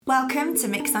Welcome to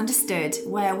Mixed Understood,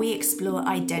 where we explore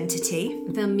identity,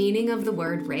 the meaning of the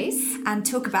word race, and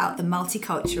talk about the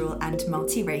multicultural and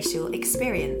multiracial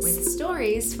experience. with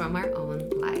stories from our own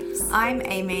lives. I'm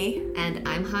Amy, And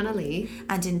I'm Hannah Lee.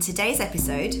 and in today's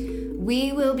episode,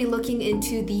 We will be looking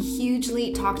into the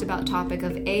hugely talked about topic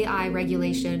of AI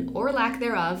regulation, or lack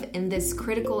thereof, in this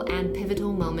critical and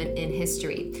pivotal moment in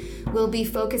history. We'll be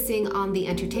focusing on the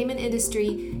entertainment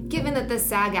industry, given that the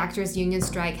SAG Actors Union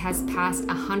strike has passed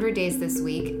 100 days this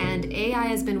week, and AI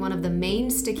has been one of the main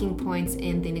sticking points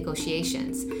in the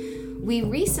negotiations. We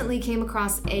recently came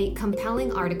across a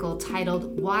compelling article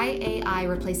titled "Why AI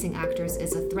Replacing Actors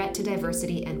is a Threat to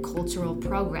Diversity and Cultural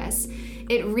Progress."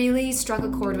 It really struck a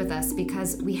chord with us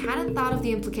because we hadn't thought of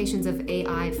the implications of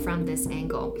AI from this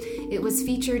angle. It was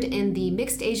featured in the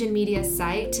Mixed Asian Media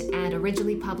site and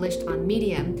originally published on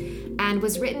Medium, and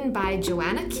was written by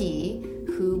Joanna Ke,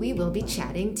 who we will be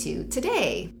chatting to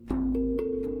today.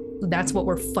 That's what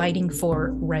we're fighting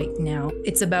for right now.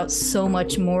 It's about so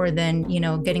much more than,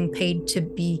 getting paid to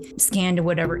be scanned or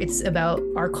whatever. It's about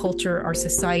our culture, our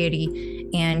society,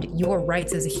 and your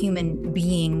rights as a human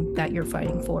being that you're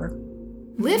fighting for.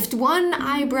 Lift one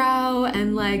eyebrow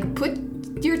and put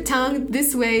your tongue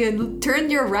this way and turn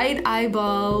your right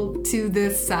eyeball to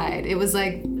this side. It was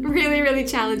really, really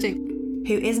challenging.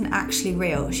 who isn't actually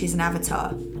real, she's an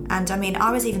avatar. And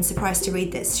I was even surprised to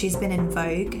read this. She's been in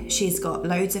Vogue, she's got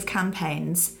loads of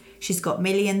campaigns, she's got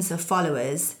millions of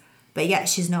followers, but yet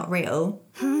she's not real.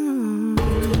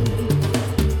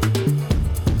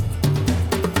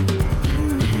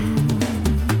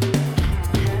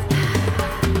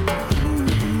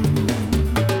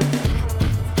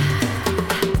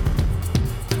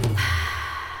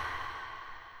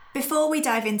 Before we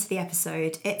dive into the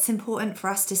episode, it's important for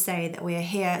us to say that we are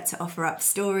here to offer up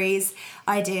stories,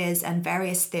 ideas, and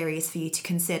various theories for you to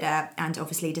consider and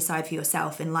obviously decide for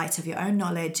yourself in light of your own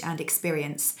knowledge and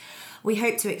experience. We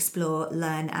hope to explore,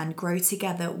 learn, and grow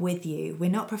together with you. We're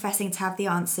not professing to have the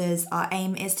answers. Our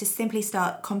aim is to simply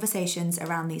start conversations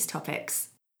around these topics.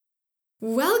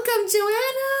 Welcome,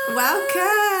 Joanna!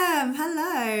 Welcome!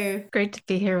 Hello! Great to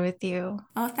be here with you.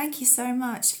 Oh, thank you so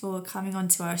much for coming on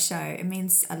to our show. It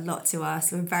means a lot to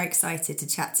us. We're very excited to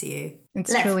chat to you.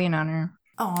 It's truly an honor.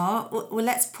 Oh, well,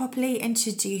 let's properly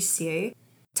introduce you.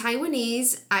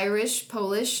 Taiwanese, Irish,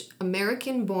 Polish,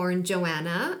 American-born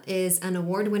Joanna is an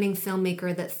award-winning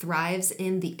filmmaker that thrives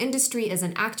in the industry as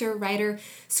an actor, writer,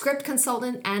 script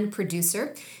consultant, and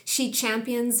producer. She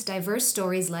champions diverse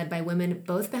stories led by women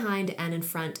both behind and in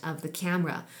front of the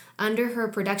camera. Under her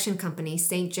production company,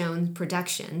 St. Joan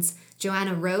Productions,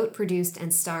 Joanna wrote, produced,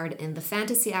 and starred in the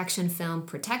fantasy action film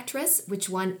Protectress, which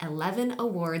won 11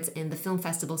 awards in the film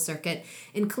festival circuit,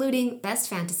 including Best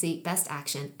Fantasy, Best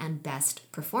Action, and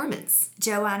Best Performance.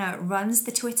 Joanna runs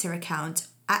the Twitter account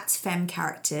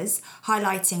 @FemCharacters,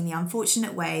 highlighting the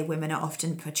unfortunate way women are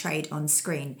often portrayed on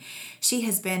screen. She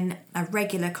has been a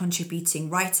regular contributing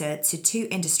writer to 2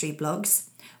 industry blogs,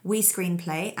 We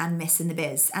Screenplay and Miss in the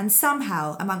Biz. And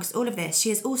somehow, amongst all of this, she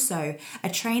is also a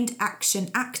trained action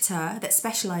actor that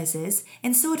specialises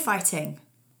in sword fighting.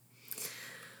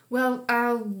 Well,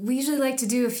 we usually like to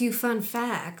do a few fun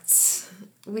facts.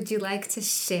 Would you like to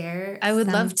share? I would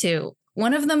love to.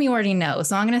 One of them you already know,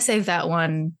 so I'm going to save that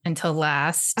one until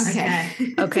last.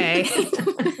 Okay.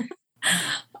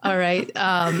 All right.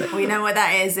 We know what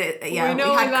that is. We had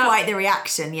quite the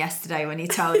reaction yesterday when you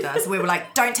told us. We were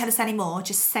like, don't tell us anymore,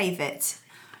 just save it.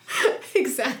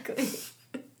 Exactly.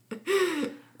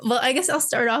 Well, I guess I'll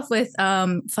start off with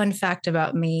fun fact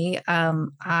about me.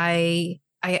 I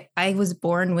was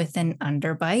born with an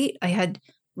underbite. I had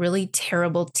really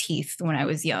terrible teeth when I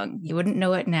was young. You wouldn't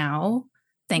know it now.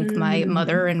 Thank my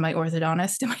mother and my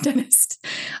orthodontist and my dentist.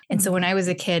 And so when I was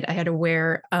a kid, I had to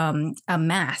wear a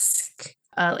mask.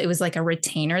 It was like a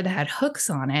retainer that had hooks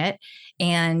on it.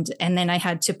 And then I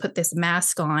had to put this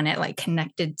mask on it,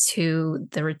 connected to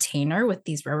the retainer with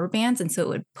these rubber bands. And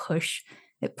so it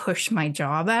pushed my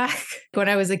jaw back. When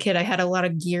I was a kid, I had a lot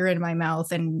of gear in my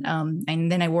mouth. And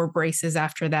then I wore braces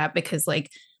after that because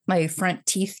my front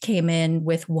teeth came in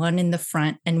with one in the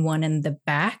front and one in the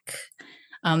back.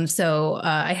 So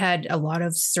I had a lot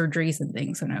of surgeries and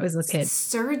things when I was a kid.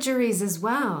 Surgeries as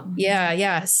well.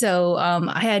 Yeah. So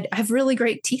I have really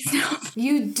great teeth now.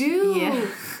 You do? Yeah.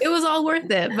 It was all worth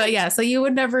it. But yeah, so you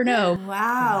would never know.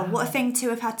 Wow. What a thing to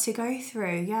have had to go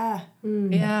through. Yeah.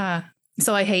 Yeah.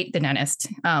 So I hate the dentist.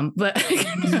 And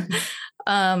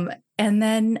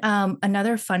then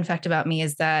another fun fact about me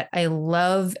is that I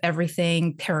love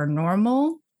everything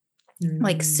paranormal.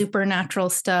 like supernatural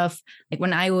stuff. Like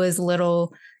when I was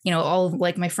little, all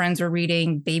like my friends were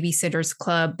reading Babysitter's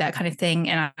Club, that kind of thing.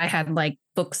 And I had like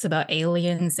books about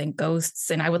aliens and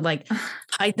ghosts, and I would like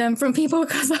hide them from people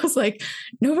because I was like,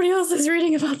 nobody else is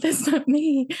reading about this but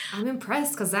me. I'm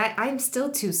impressed because I'm still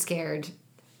too scared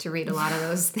to read a lot of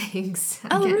those things.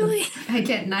 Really? I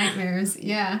get nightmares.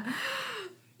 Yeah.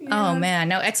 Oh man,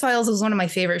 no, X-Files was one of my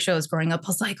favorite shows growing up. I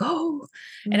was like,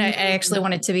 and I actually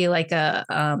wanted to be like a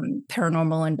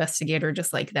paranormal investigator,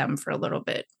 just like them for a little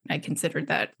bit. I considered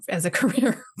that as a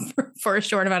career for a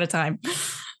short amount of time.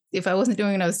 If I wasn't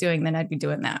doing what I was doing, then I'd be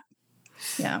doing that.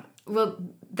 Yeah. Well,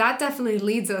 that definitely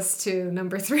leads us to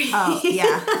number 3. Oh,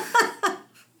 yeah.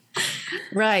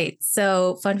 Right.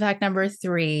 So fun fact number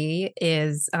 3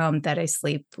 is that I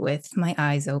sleep with my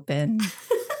eyes open.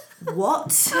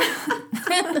 What?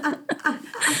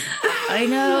 I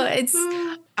know.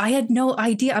 I had no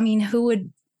idea. I mean, who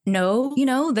would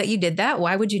know, that you did that?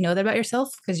 Why would you know that about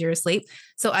yourself? Because you're asleep.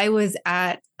 So I was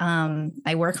at,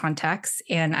 I wear contacts,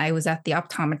 and I was at the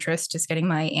optometrist just getting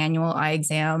my annual eye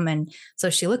exam. And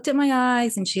so she looked at my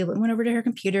eyes, and she went over to her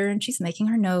computer, and she's making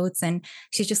her notes, and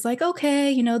she's just like,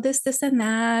 okay, this and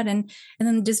that. And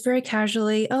then just very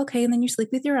casually, okay. And then you sleep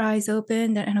with your eyes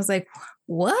open. And I was like,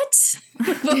 what?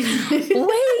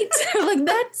 Wait, like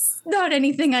that's not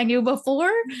anything I knew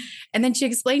before. And then she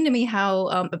explained to me how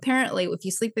apparently if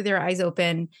you sleep with your eyes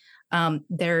open,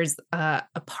 there's a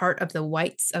part of the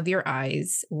whites of your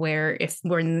eyes where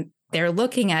when they're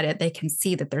looking at it, they can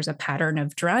see that there's a pattern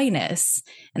of dryness.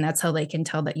 And that's how they can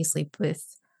tell that you sleep with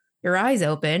your eyes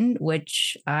open,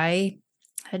 which I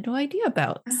had no idea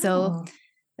about. Oh. So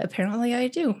apparently I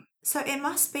do. So it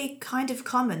must be kind of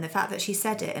common, the fact that she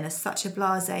said it in such a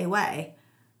blasé way.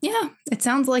 Yeah, it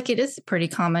sounds like it is pretty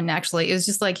common, actually. It was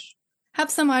just like, have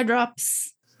some eye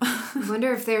drops. I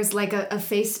wonder if there's like a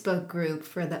Facebook group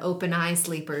for the open eye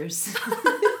sleepers.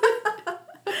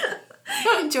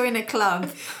 Join a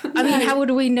club. I mean, how would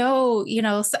we know?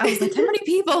 So I was like, how many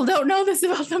people don't know this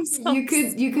about themselves?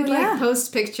 You could like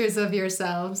post pictures of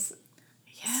yourselves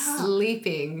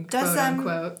sleeping, quote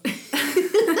unquote.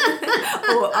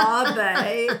 Or are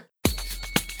they?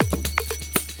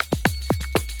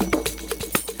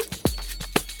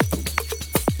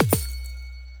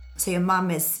 So your mum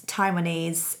is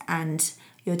Taiwanese and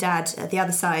your dad, the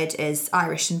other side, is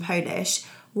Irish and Polish.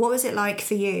 What was it like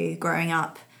for you growing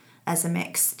up as a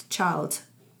mixed child?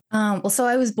 So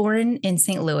I was born in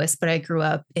St. Louis, but I grew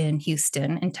up in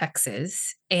Houston in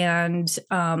Texas. And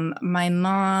my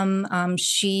mom,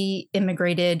 she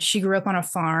immigrated. She grew up on a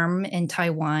farm in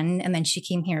Taiwan, and then she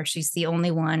came here. She's the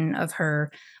only one of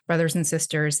her brothers and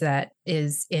sisters that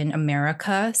is in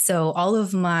America. So all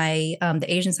of my, the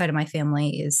Asian side of my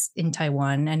family is in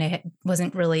Taiwan, and I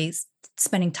wasn't really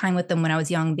spending time with them when I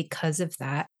was young because of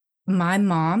that. My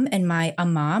mom and my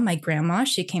ama, my grandma,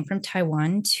 she came from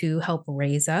Taiwan to help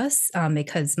raise us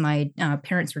because my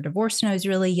parents were divorced when I was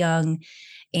really young.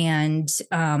 And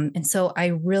so I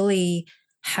really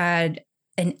had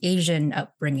an Asian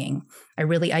upbringing. I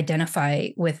really identify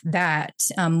with that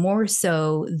more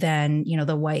so than,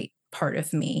 the white part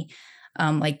of me.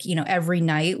 Every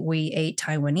night we ate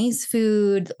Taiwanese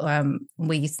food.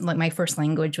 My first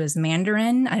language was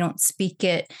Mandarin. I don't speak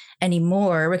it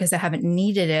anymore because I haven't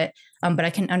needed it. But I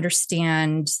can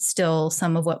understand still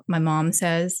some of what my mom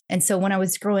says. And so when I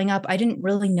was growing up, I didn't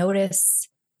really notice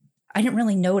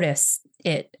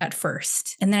it at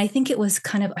first. And then I think it was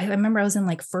I remember I was in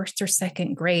like first or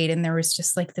second grade, and there was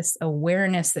just like this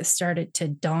awareness that started to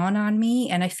dawn on me.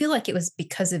 And I feel like it was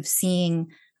because of seeing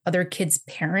other kids'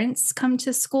 parents come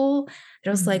to school. It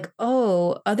was like,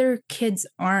 oh, other kids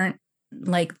aren't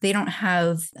like, they don't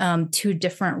have two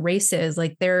different races.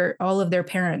 Like all of their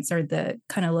parents are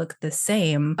look the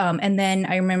same. And then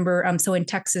I remember, so in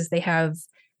Texas, they have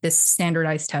this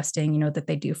standardized testing, that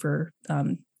they do for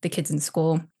the kids in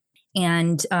school.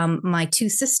 And my two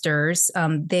sisters,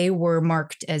 they were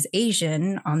marked as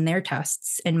Asian on their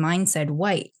tests, and mine said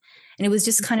white. And it was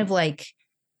just kind of like,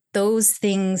 those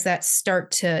things that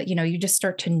start to, you just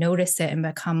start to notice it and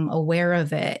become aware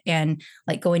of it. And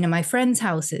like going to my friends'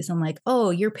 houses, I'm like, oh,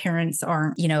 your parents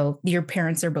aren't, your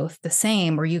parents are both the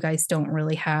same, or you guys don't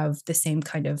really have the same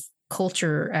kind of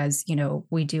culture as,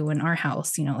 we do in our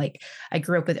house. Like I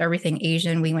grew up with everything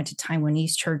Asian. We went to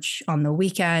Taiwanese church on the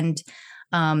weekend.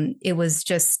 It was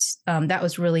just, that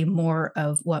was really more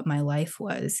of what my life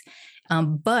was.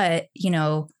 But,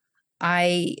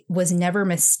 I was never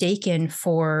mistaken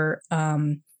for,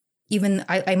 I'm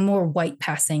more white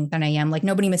passing than I am. Like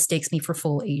nobody mistakes me for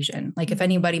full Asian. Like if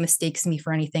anybody mistakes me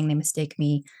for anything, they mistake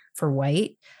me for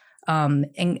white.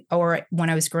 Or when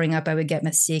I was growing up, I would get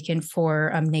mistaken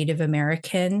for Native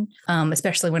American,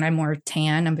 especially when I'm more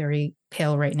tan. I'm very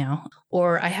pale right now.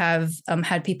 Or I have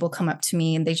had people come up to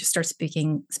me and they just start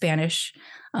speaking Spanish,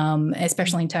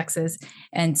 especially in Texas.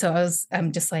 And so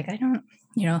I'm just like, I don't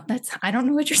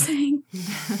know what you're saying.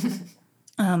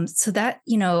 So that,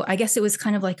 I guess it was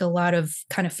kind of like a lot of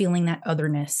kind of feeling that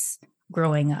otherness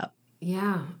growing up.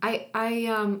 Yeah.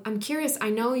 I'm curious.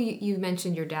 I know you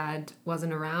mentioned your dad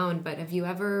wasn't around, but have you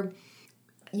ever,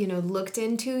 looked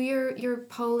into your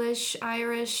Polish,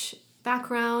 Irish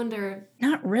background or?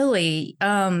 Not really.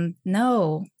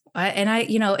 No.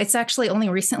 It's actually only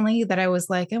recently that I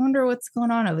was like, I wonder what's going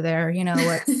on over there.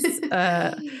 What's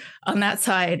on that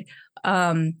side.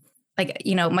 One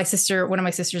of my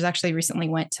sisters actually recently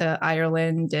went to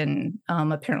Ireland, and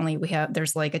apparently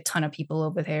there's like a ton of people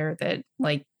over there that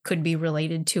like could be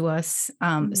related to us.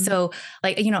 So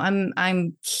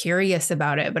I'm curious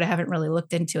about it, but I haven't really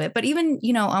looked into it. But even,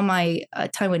 on my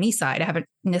Taiwanese side, I haven't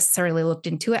necessarily looked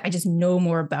into it. I just know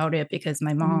more about it because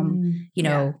my mom,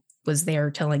 was there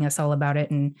telling us all about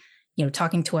it and,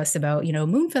 talking to us about,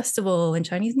 Moon Festival and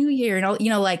Chinese New Year and all,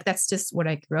 that's just what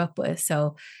I grew up with.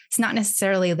 So it's not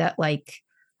necessarily that like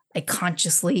I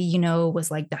consciously,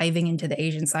 was like diving into the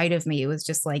Asian side of me. It was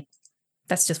just like,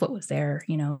 that's just what was there,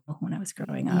 when I was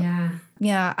growing up.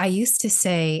 Yeah. I used to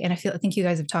say, and I think you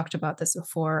guys have talked about this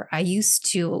before, I used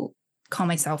to call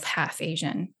myself half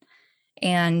Asian.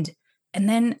 And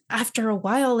then after a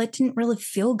while, it didn't really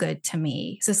feel good to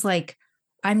me. It's just like,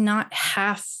 I'm not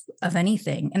half of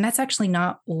anything. And that's actually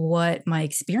not what my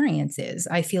experience is.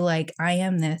 I feel like I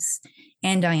am this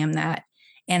and I am that.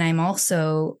 And I'm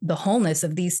also the wholeness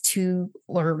of these two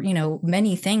or,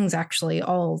 many things actually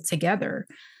all together.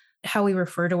 How we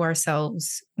refer to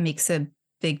ourselves makes a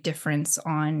big difference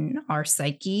on our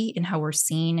psyche and how we're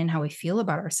seen and how we feel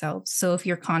about ourselves. So if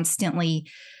you're constantly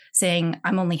saying,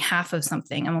 I'm only half of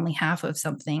something,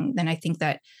 then I think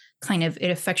that kind of it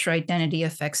affects your identity,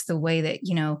 affects the way that,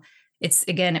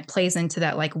 it plays into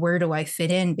that, like, where do I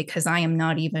fit in? Because I am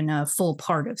not even a full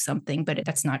part of something, but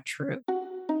that's not true.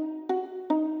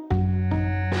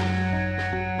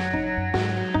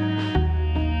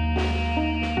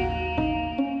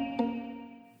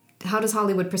 How does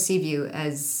Hollywood perceive you,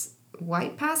 as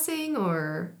white passing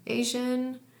or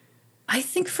Asian? I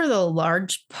think for the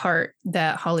large part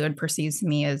that Hollywood perceives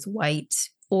me as white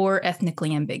or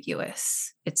ethnically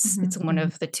ambiguous. It's one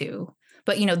of the two.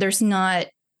 But, there's not,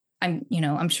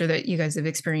 I'm sure that you guys have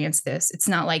experienced this. It's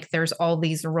not like there's all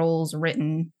these roles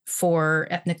written for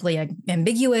ethnically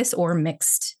ambiguous or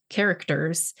mixed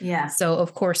characters. Yeah. So,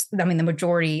 of course, the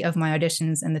majority of my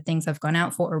auditions and the things I've gone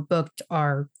out for or booked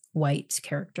are white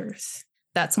characters.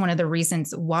 That's one of the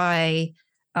reasons why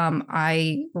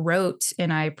I wrote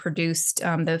and I produced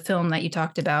the film that you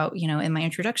talked about, in my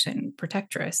introduction,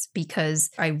 Protectress, because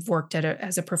I've worked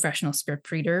as a professional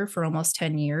script reader for almost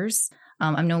 10 years.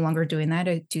 I'm no longer doing that.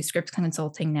 I do script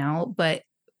consulting now. But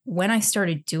when I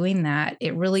started doing that,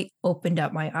 it really opened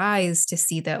up my eyes to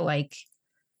see that, like,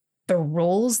 the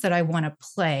roles that I want to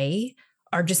play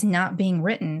are just not being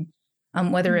written,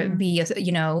 whether it be,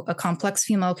 a complex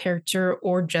female character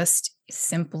or just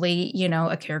simply,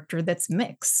 a character that's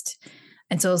mixed.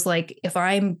 And so it's like, if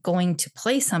I'm going to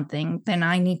play something, then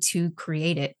I need to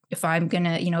create it. If I'm going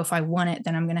to, if I want it,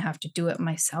 then I'm going to have to do it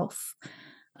myself.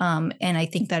 And I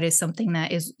think that is something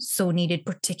that is so needed,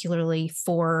 particularly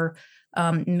for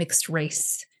mixed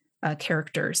race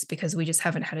characters, because we just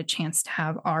haven't had a chance to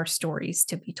have our stories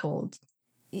to be told.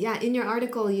 Yeah. In your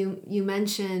article, you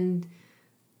mentioned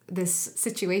this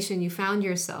situation you found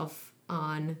yourself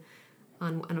on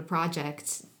a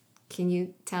project. Can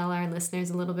you tell our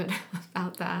listeners a little bit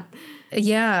about that?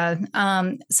 Yeah.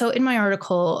 So in my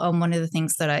article, one of the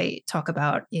things that I talk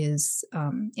about is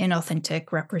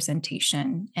inauthentic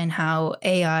representation and how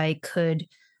AI could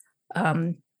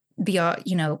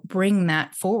bring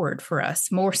that forward for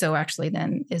us, more so actually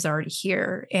than is already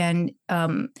here. And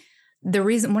one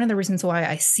of the reasons why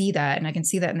I see that, and I can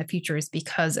see that in the future, is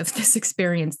because of this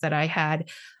experience that I had.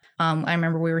 I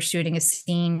remember we were shooting a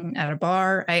scene at a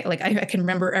bar. I can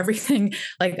remember everything.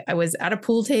 Like, I was at a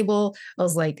pool table. I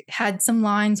was like, had some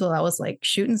lines while I was like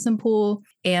shooting some pool.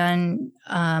 And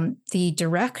the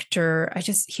director,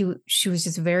 she was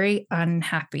just very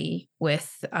unhappy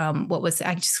with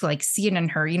I just like see it in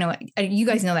her. You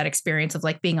guys know that experience of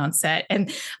like being on set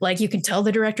and like you can tell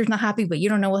the director's not happy, but you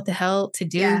don't know what the hell to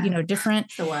do. Different.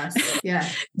 It's the worst. Yeah,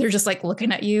 they're just like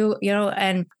looking at you,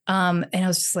 and I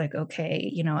was just like,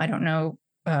 okay, I don't know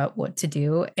what to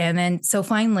do. And then so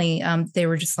finally, they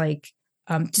were just like,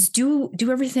 just do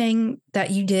everything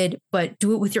that you did, but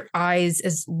do it with your eyes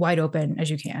as wide open as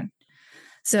you can.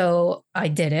 So I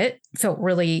did it. Felt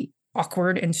really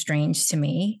awkward and strange to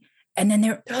me. And then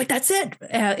they're like, that's it.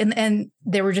 And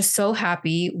they were just so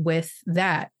happy with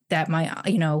that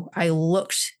I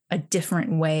looked a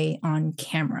different way on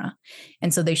camera.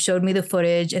 And so they showed me the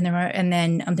footage and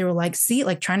they were like, see,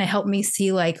 like trying to help me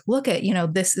see, like, look at,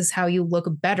 this is how you look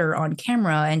better on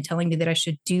camera, and telling me that I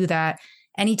should do that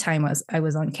anytime I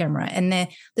was on camera. And then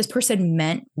this person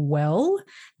meant well.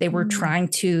 They were trying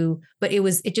to, but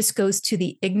it just goes to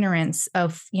the ignorance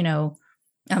of,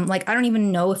 like, I don't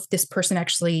even know if this person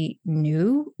actually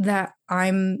knew that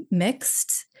I'm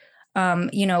mixed.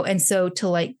 And so to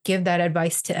like give that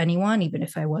advice to anyone, even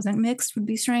if I wasn't mixed, would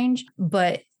be strange.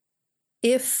 But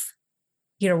if,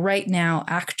 right now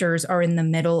actors are in the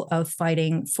middle of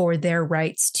fighting for their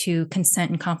rights to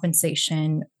consent and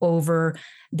compensation over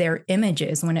their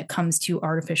images when it comes to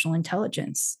artificial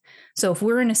intelligence. So if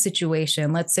we're in a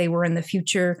situation, let's say we're in the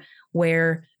future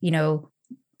where,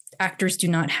 actors do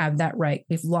not have that right.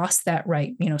 We've lost that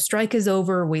right. Strike is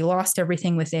over. We lost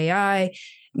everything with AI.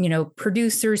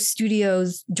 Producers,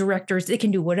 studios, directors, they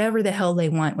can do whatever the hell they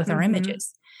want with our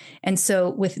images. And so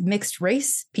with mixed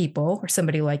race people or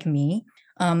somebody like me,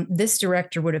 this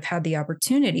director would have had the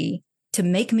opportunity to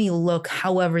make me look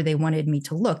however they wanted me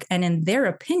to look. And in their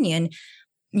opinion,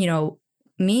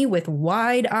 me with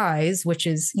wide eyes, which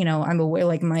is, I'm aware,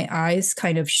 like my eyes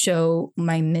kind of show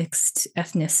my mixed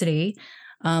ethnicity.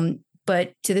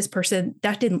 But to this person,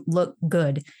 that didn't look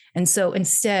good. And so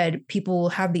instead, people will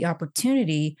have the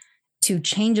opportunity to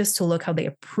change us to look how they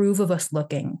approve of us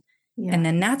looking. Yeah. And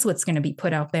then that's what's going to be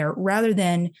put out there, rather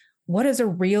than what does a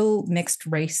real mixed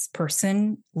race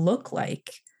person look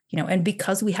like? And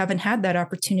because we haven't had that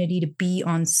opportunity to be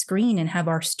on screen and have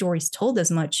our stories told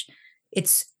as much,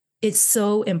 it's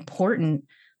so important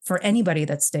for anybody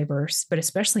that's diverse, but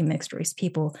especially mixed race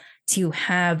people, to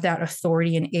have that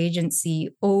authority and agency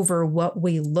over what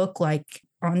we look like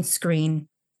on screen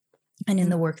and in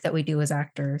the work that we do as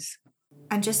actors.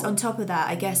 And just on top of that,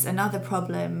 I guess another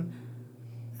problem,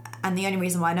 and the only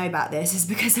reason why I know about this is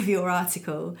because of your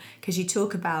article, because you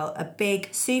talk about a big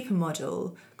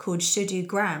supermodel called Shudu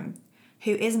Graham,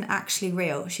 who isn't actually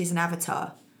real. She's an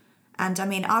avatar. And I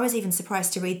mean, I was even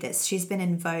surprised to read this. She's been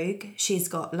in Vogue. She's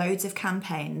got loads of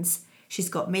campaigns. She's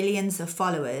got millions of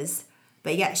followers,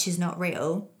 but yet she's not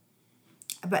real.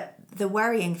 But the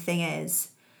worrying thing is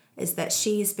that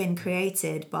she's been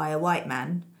created by a white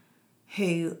man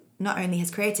who not only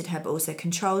has created her, but also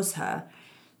controls her.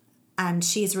 And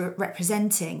she's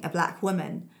representing a black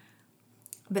woman.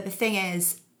 But the thing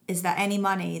is that any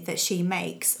money that she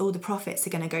makes, all the profits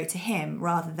are going to go to him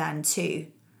rather than to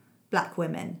black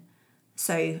women.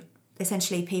 So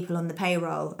essentially people on the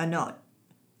payroll are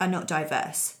not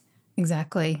diverse.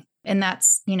 Exactly. And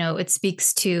that's, it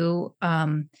speaks to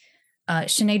Sinead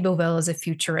Bovell is a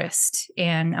futurist.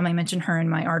 And I mentioned her in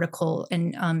my article.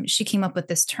 And she came up with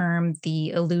this term,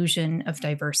 the illusion of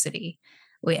diversity,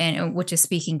 and which is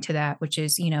speaking to that, which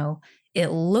is, it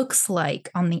looks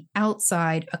like on the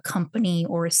outside, a company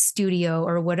or a studio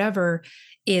or whatever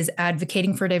is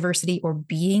advocating for diversity or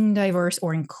being diverse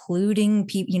or including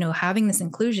people, having this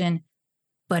inclusion,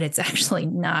 but it's actually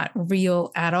not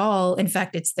real at all. In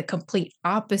fact, it's the complete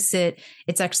opposite.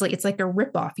 It's like a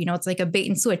ripoff, it's like a bait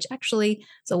and switch. Actually,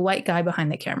 it's a white guy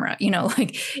behind the camera,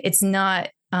 like it's not,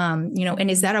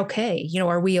 and is that okay?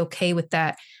 Are we okay with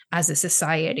that as a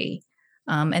society?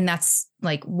 And that's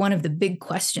like one of the big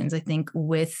questions, I think,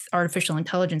 with artificial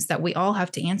intelligence that we all have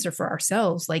to answer for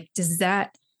ourselves. Like, is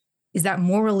that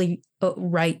morally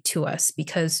right to us?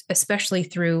 Because especially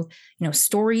through,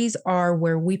 stories are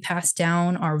where we pass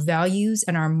down our values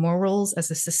and our morals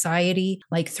as a society,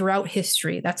 like throughout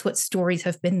history. That's what stories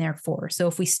have been there for. So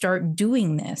if we start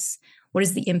doing this, what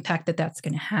is the impact that that's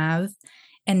going to have?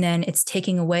 And then it's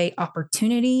taking away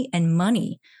opportunity and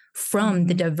money from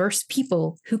the diverse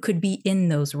people who could be in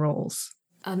those roles.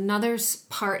 Another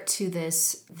part to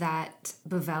this that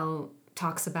Bovell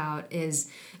talks about is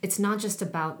it's not just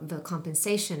about the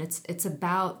compensation. It's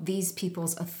about these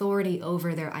people's authority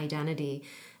over their identity.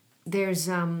 There's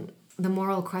the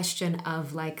moral question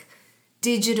of like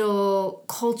digital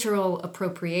cultural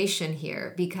appropriation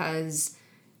here, because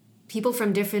people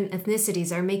from different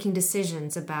ethnicities are making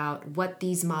decisions about what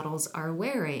these models are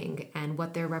wearing and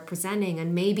what they're representing,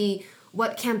 and maybe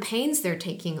what campaigns they're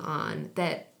taking on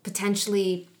that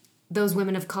potentially those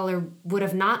women of color would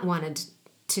have not wanted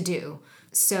to do.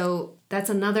 So that's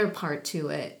another part to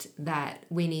it that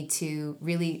we need to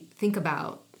really think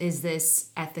about. Is this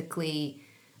ethically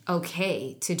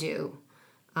okay to do?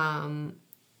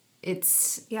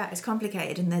 it's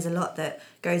complicated, and there's a lot that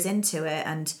goes into it,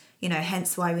 and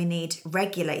hence why we need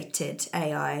regulated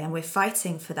AI, and we're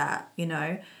fighting for that,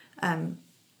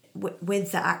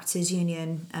 with the Actors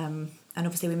Union, and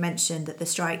obviously we mentioned that the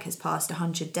strike has passed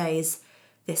 100 days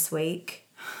this week.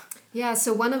 Yeah,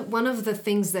 so one of the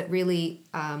things that really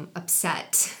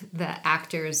upset the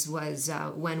actors was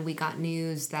when we got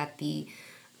news that the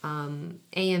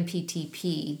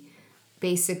AMPTP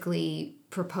basically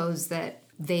proposed that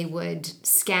they would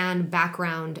scan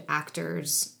background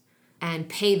actors and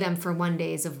pay them for 1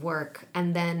 day of work,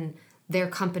 and then their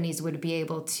companies would be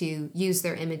able to use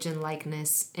their image and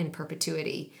likeness in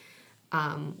perpetuity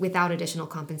without additional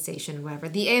compensation or whatever.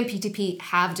 The AMPTP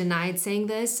have denied saying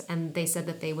this, and they said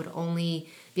that they would only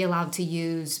be allowed to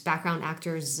use background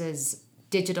actors as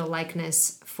digital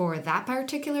likeness for that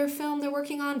particular film they're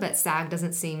working on, but SAG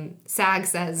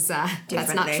says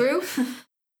that's not true.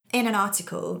 In an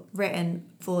article written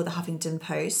for the Huffington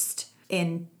Post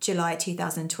in July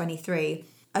 2023,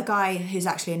 a guy who's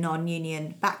actually a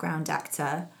non-union background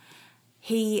actor,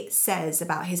 he says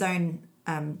about his own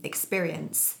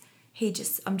experience.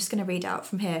 I'm just going to read out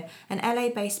from here. An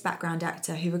LA-based background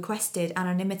actor who requested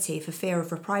anonymity for fear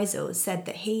of reprisals said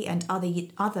that he and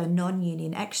other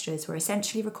non-union extras were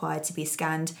essentially required to be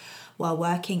scanned while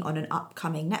working on an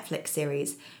upcoming Netflix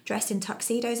series. Dressed in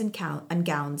tuxedos and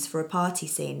gowns for a party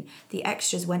scene, the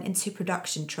extras went into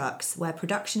production trucks where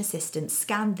production assistants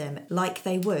scanned them like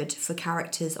they would for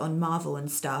characters on Marvel and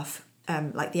stuff,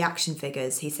 like the action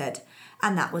figures, he said.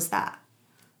 And that was that.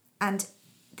 And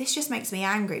this just makes me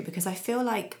angry because I feel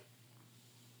like,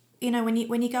 when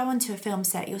you go onto a film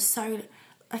set, you're so,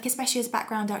 like, especially as a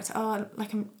background actor,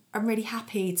 I'm really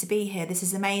happy to be here. This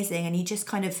is amazing. And you just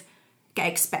kind of get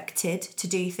expected to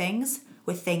do things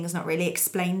with things not really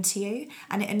explained to you.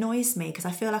 And it annoys me because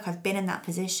I feel like I've been in that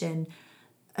position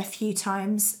a few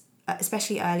times,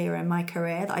 especially earlier in my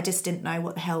career, that I just didn't know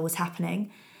what the hell was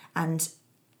happening. And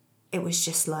it was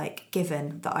just like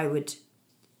given that I would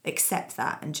accept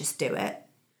that and just do it.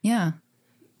 Yeah.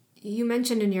 You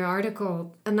mentioned in your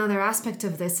article, another aspect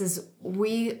of this is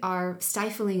we are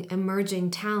stifling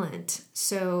emerging talent.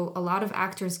 So a lot of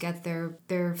actors get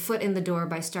their foot in the door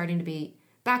by starting to be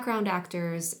background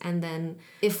actors. And then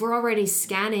if we're already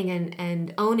scanning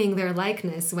and owning their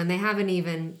likeness when they haven't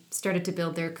even started to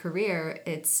build their career,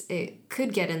 it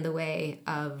could get in the way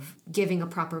of giving a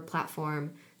proper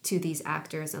platform to these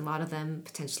actors, and a lot of them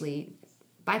potentially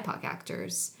BIPOC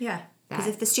actors. Yeah. Because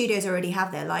if the studios already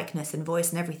have their likeness and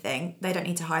voice and everything, they don't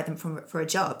need to hire them for a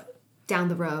job. Down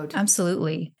the road.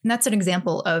 Absolutely. And that's an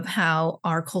example of how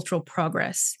our cultural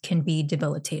progress can be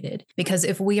debilitated. Because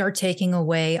if we are taking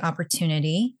away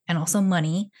opportunity and also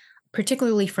money,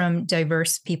 particularly from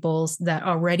diverse peoples that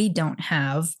already don't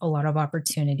have a lot of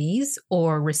opportunities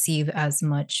or receive as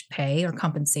much pay or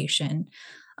compensation,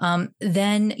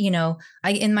 then,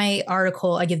 in my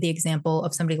article, I give the example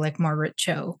of somebody like Margaret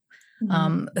Cho,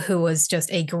 who was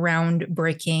just a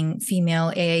groundbreaking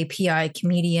female AAPI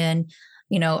comedian,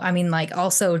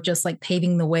 also just like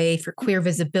paving the way for queer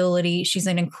visibility. She's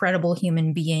an incredible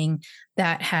human being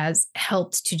that has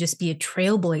helped to just be a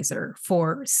trailblazer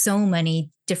for so many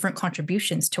different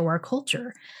contributions to our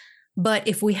culture. But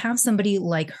if we have somebody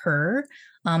like her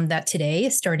that today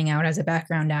is starting out as a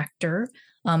background actor,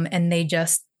 and they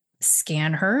just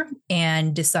scan her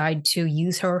and decide to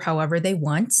use her however they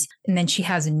want, and then she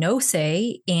has no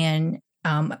say in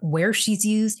where she's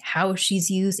used, how she's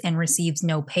used, and receives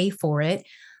no pay for it,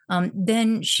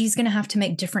 then she's going to have to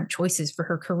make different choices for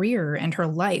her career and her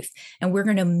life. And we're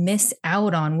going to miss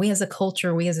out on, we as a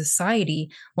culture, we as a society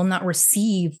will not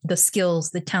receive the skills,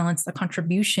 the talents, the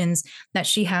contributions that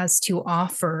she has to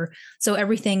offer. So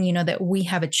everything, that we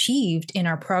have achieved in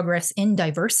our progress in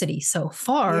diversity so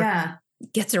far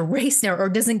gets erased or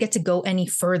doesn't get to go any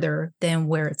further than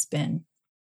where it's been.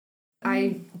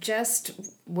 I just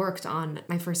worked on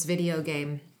my first video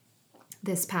game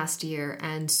this past year,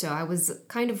 and so I was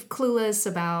kind of clueless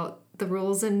about the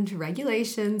rules and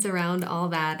regulations around all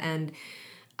that, and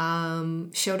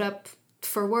showed up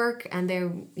for work, and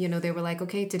they were like,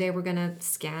 okay, today we're gonna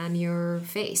scan your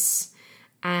face.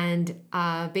 And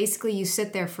basically you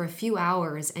sit there for a few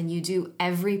hours and you do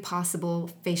every possible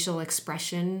facial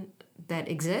expression that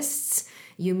exists.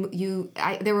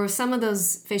 There were some of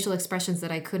those facial expressions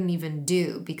that I couldn't even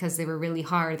do because they were really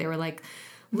hard. They were like,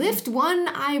 lift one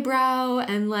eyebrow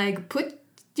and like put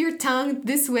your tongue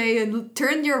this way and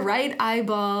turn your right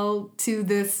eyeball to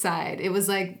this side. It was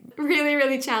like really,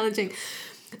 really challenging.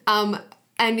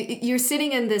 And you're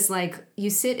sitting in this, you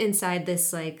sit inside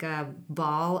this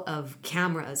ball of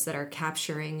cameras that are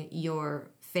capturing your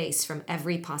face from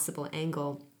every possible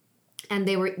angle. And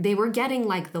they were getting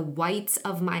like the whites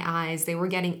of my eyes. They were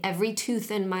getting every tooth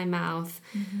in my mouth,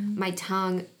 my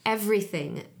tongue,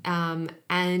 everything.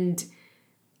 And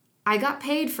I got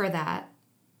paid for that.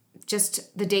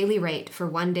 Just the daily rate for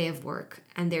 1 day of work.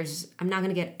 And I'm not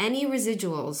going to get any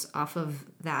residuals off of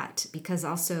that, because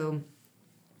also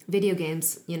video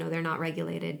games, they're not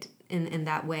regulated in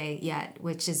that way yet,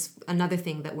 which is another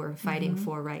thing that we're fighting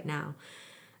for right now.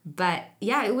 But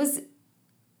yeah, it was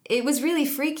really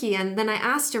freaky. And then I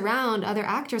asked around other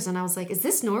actors and I was like, is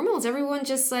this normal? Is everyone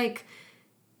just like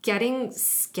getting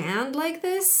scanned like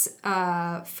this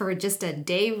for just a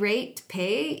day rate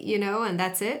pay, and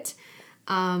that's it?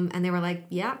 And they were like,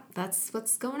 yeah, that's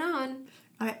what's going on.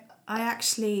 I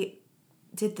actually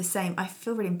did the same. I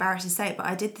feel really embarrassed to say it, but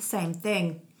I did the same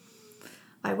thing.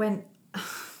 I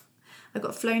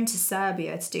got flown to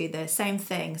Serbia to do the same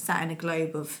thing, sat in a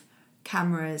globe of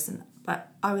cameras,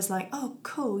 but I was like, oh,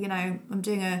 cool,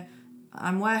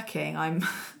 I'm working,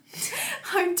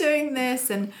 I'm doing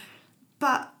this,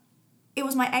 but it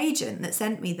was my agent that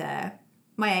sent me there.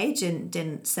 My agent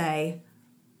didn't say,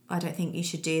 I don't think you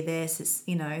should do this. It's,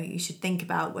 you should think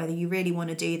about whether you really want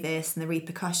to do this and the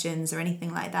repercussions or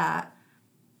anything like that.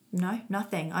 No,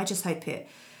 nothing. I just hope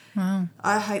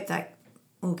I hope that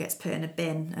all gets put in a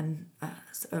bin and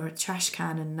or a trash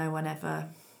can, and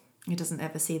it doesn't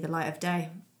ever see the light of day.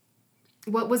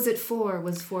 What was it for?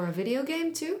 Was it for a video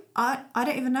game too? I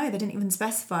don't even know. They didn't even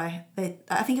specify.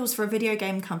 I think it was for a video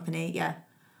game company, yeah.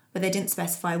 But they didn't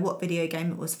specify what video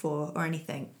game it was for or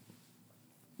anything.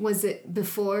 Was it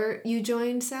before you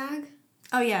joined SAG?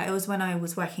 Oh, yeah. It was when I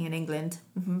was working in England.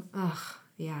 Mm-hmm. Oh,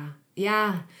 yeah.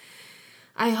 Yeah.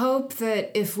 I hope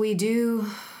that if we do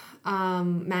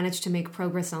manage to make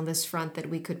progress on this front, that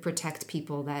we could protect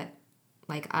people that,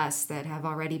 like us, that have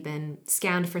already been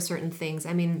scanned for certain things.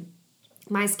 I mean,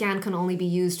 my scan can only be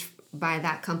used by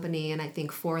that company and I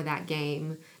think for that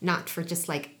game, not for just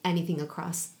like anything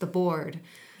across the board.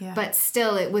 Yeah. But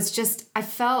still, it was just,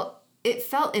 it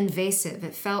felt invasive.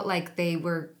 It felt like they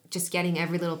were just getting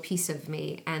every little piece of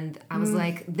me. And I was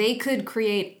like, they could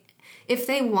create, if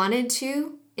they wanted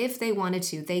to,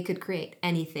 they could create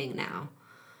anything now.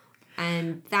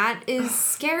 And that is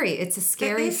scary. It's a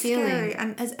scary feeling. Scary.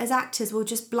 And as actors, we'll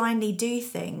just blindly do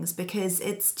things because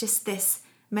it's just this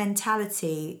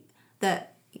mentality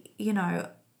that,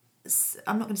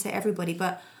 I'm not going to say everybody,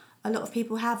 but a lot of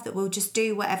people have, that will just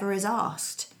do whatever is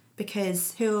asked.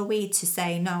 Because who are we to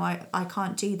say, no, I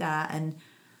can't do that? And,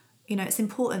 it's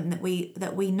important that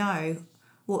we know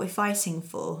what we're fighting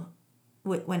for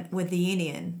with the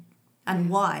union and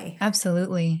why.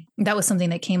 Absolutely. That was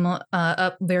something that came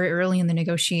up very early in the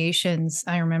negotiations.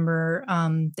 I remember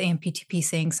the AMPTP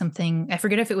saying something, I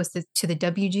forget if it was to the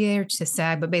WGA or to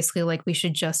SAG, but basically like we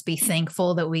should just be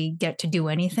thankful that we get to do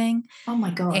anything. Oh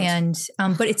my God. And,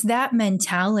 but it's that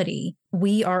mentality.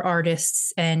 We are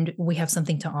artists and we have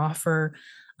something to offer.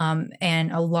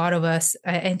 And a lot of us,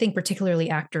 I think particularly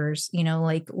actors,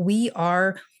 like we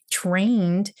are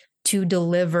trained to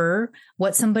deliver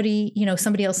what somebody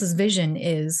else's vision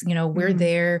is. We're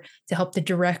there to help the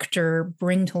director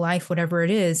bring to life whatever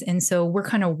it is. And so we're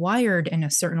kind of wired in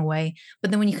a certain way. But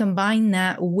then when you combine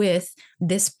that with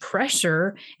this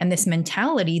pressure and this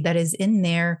mentality that is in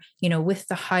there, with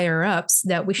the higher ups,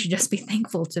 that we should just be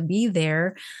thankful to be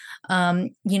there,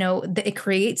 it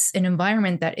creates an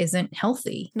environment that isn't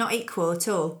healthy. Not equal at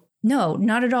all. No,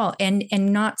 not at all. And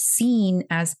not seen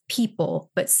as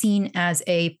people, but seen as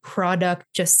a product,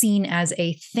 just seen as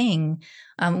a thing.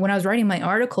 When I was writing my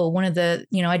article, one of the,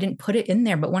 I didn't put it in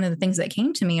there, but one of the things that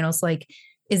came to me, and I was like,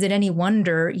 is it any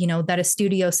wonder, that a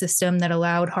studio system that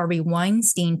allowed Harvey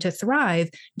Weinstein to thrive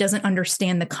doesn't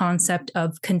understand the concept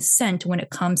of consent when it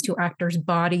comes to actors'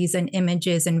 bodies and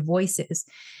images and voices?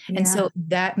 Yeah. And so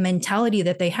that mentality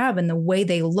that they have and the way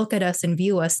they look at us and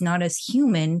view us not as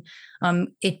human,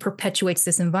 it perpetuates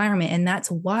this environment. And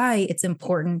that's why it's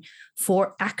important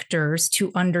for actors to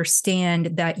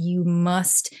understand that you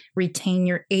must retain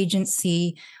your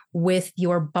agency with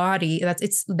your body.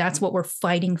 That's what we're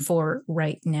fighting for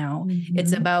right now. Mm-hmm.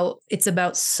 It's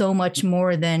about so much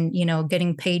more than,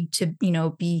 getting paid to,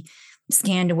 be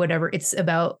scanned or whatever. It's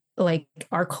about like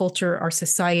our culture, our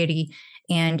society,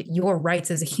 and your rights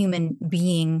as a human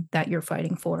being that you're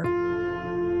fighting for.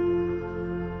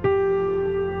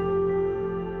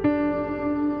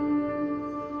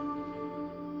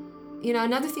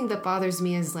 Another thing that bothers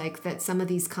me is like that some of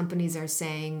these companies are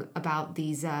saying about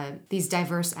these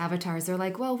diverse avatars. They're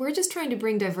like, well, we're just trying to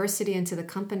bring diversity into the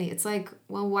company. It's like,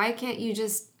 well, why can't you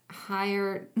just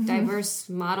hire diverse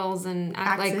models and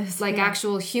act like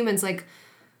actual humans? Like,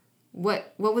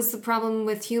 what was the problem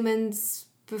with humans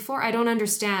before, I don't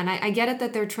understand. I get it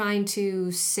that they're trying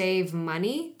to save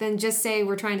money. Then just say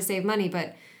we're trying to save money.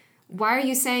 But why are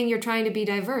you saying you're trying to be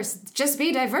diverse? Just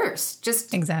be diverse.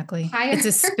 Just exactly. hire. It's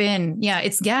a spin. Yeah,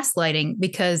 it's gaslighting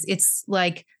because it's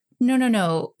like,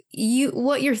 no.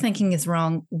 What you're thinking is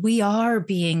wrong. We are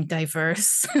being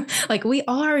diverse. Like we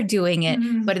are doing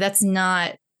it, but that's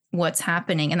not what's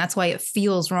happening. And that's why it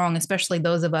feels wrong, especially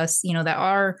those of us, that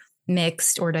are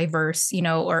mixed or diverse,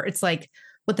 or it's like,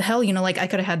 what the hell, like I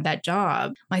could have had that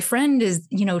job. My friend is,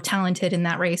 talented in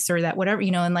that race or that whatever,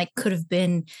 and like could have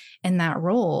been in that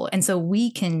role. And so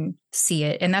we can see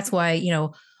it. And that's why,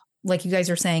 like you guys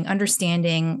are saying,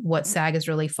 understanding what SAG is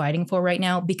really fighting for right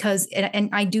now, because, and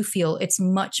I do feel it's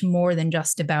much more than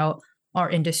just about our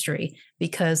industry,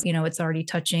 because, it's already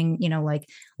touching, like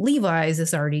Levi's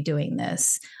is already doing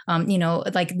this,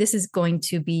 like this is going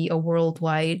to be a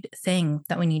worldwide thing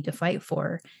that we need to fight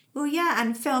for. Well, yeah,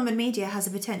 and film and media has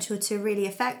a potential to really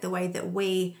affect the way that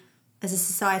we as a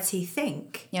society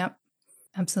think. Yep,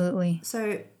 absolutely.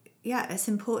 So, yeah, it's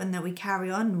important that we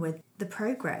carry on with the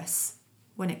progress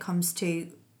when it comes to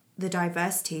the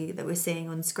diversity that we're seeing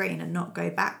on screen and not go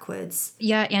backwards.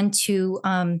 Yeah, and to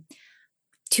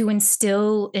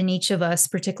instill in each of us,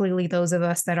 particularly those of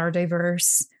us that are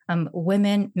diverse,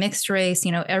 women, mixed race,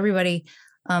 everybody,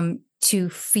 to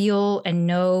feel and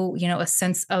know, a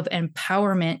sense of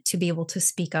empowerment to be able to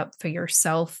speak up for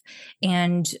yourself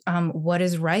and what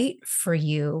is right for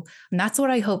you. And that's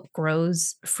what I hope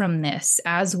grows from this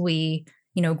as we,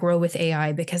 grow with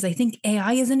AI, because I think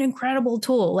AI is an incredible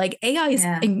tool. Like AI is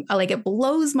like, it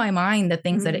blows my mind, the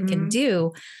things that it can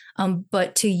do,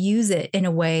 but to use it in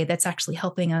a way that's actually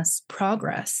helping us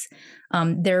progress.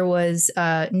 There was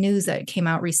news that came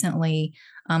out recently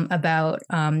about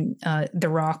The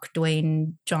Rock,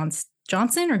 Dwane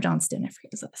Johnson or Johnston, I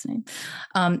forget his last name,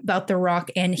 about The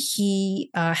Rock. And he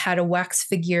had a wax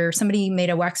figure. Somebody made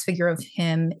a wax figure of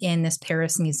him in this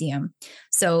Paris museum.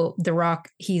 So The Rock,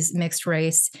 he's mixed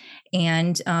race.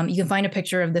 And you can find a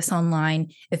picture of this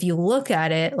online. If you look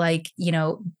at it, like,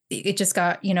 it just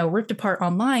got, ripped apart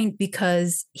online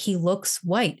because he looks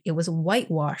white. It was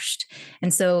whitewashed.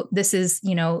 And so this is,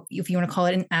 if you want to call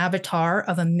it an avatar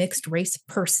of a mixed race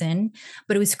person,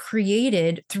 but it was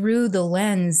created through the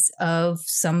lens of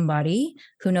somebody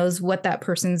who knows what that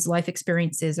person's life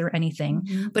experience is or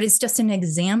anything. But it's just an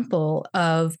example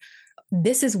of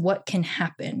this is what can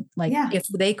happen. Like if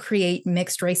they create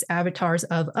mixed race avatars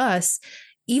of us,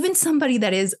 even somebody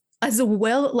that is as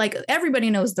well, like everybody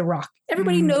knows The Rock.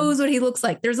 Everybody knows what he looks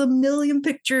like. There's a million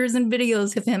pictures and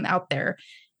videos of him out there,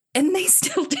 and they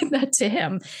still did that to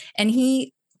him. And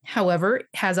he, however,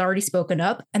 has already spoken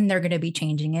up, and they're going to be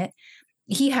changing it.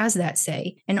 He has that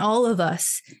say, and all of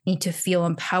us need to feel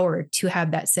empowered to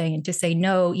have that say and to say,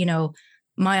 no,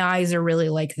 my eyes are really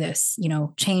like this,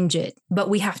 change it. But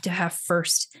we have to have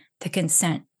first the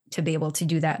consent to be able to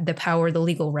do that, the power, the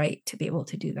legal right to be able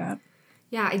to do that.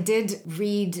 Yeah, I did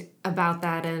read about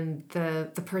that, and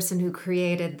the person who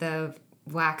created the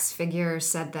wax figure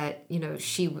said that,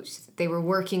 they were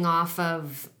working off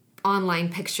of online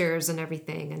pictures and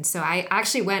everything. And so I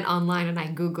actually went online and I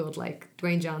Googled like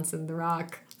Dwane Johnson, The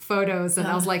Rock photos, and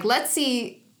I was like, let's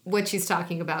see what she's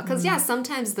talking about. Because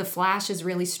sometimes the flash is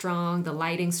really strong, the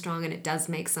lighting's strong, and it does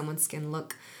make someone's skin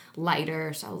look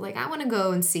lighter. So I was like, I want to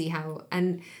go and see how,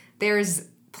 and there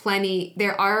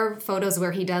are photos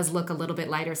where he does look a little bit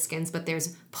lighter skins, but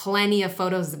there's plenty of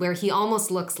photos where he almost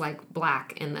looks like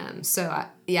black in them. So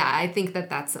I think that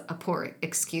that's a poor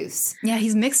excuse. Yeah,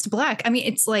 he's mixed black. I mean,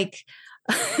 it's like,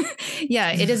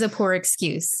 it is a poor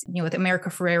excuse. With America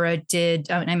Ferrera did,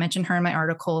 and I mentioned her in my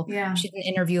article, she did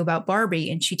an interview about Barbie,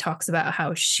 and she talks about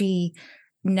how she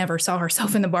never saw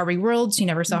herself in the Barbie world. She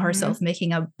never saw herself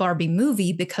making a Barbie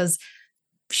movie because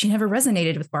she never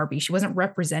resonated with Barbie. She wasn't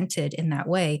represented in that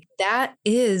way. That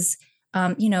is,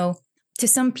 to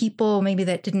some people maybe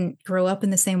that didn't grow up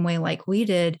in the same way like we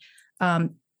did,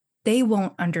 they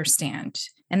won't understand.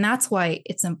 And that's why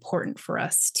it's important for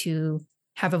us to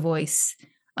have a voice,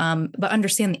 but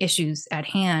understand the issues at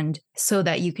hand so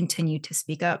that you continue to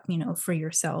speak up, for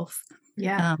yourself.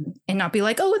 Yeah. And not be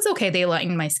like, oh, it's okay, they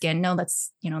lightened my skin. No,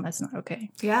 that's not okay.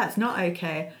 Yeah, it's not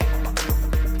okay.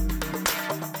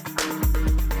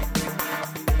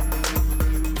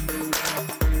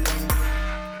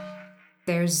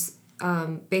 There's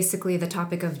basically the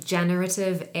topic of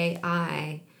generative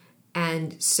AI.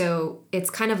 And so it's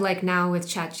kind of like now with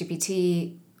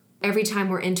ChatGPT, every time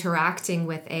we're interacting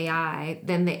with AI,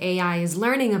 then the AI is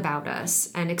learning about us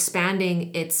and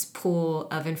expanding its pool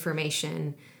of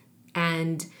information.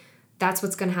 And that's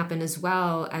what's going to happen as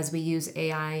well as we use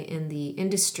AI in the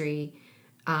industry.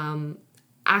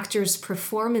 actors'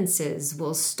 performances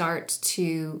will start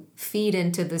to feed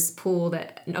into this pool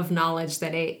of knowledge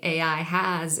that AI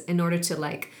has in order to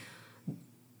like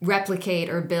replicate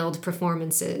or build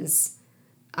performances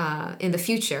in the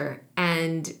future.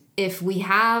 And if we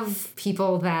have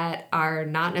people that are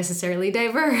not necessarily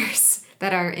diverse,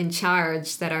 that are in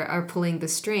charge, that are pulling the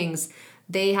strings,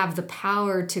 they have the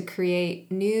power to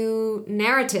create new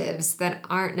narratives that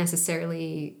aren't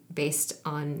necessarily based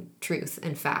on truth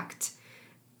and fact,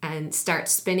 and start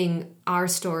spinning our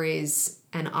stories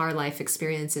and our life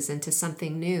experiences into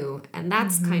something new. And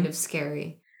that's kind of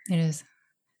scary. It is.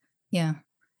 Yeah.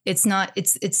 It's not,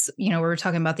 it's, we were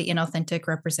talking about the inauthentic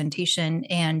representation,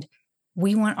 and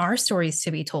we want our stories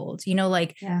to be told,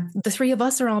 like the three of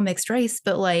us are all mixed race,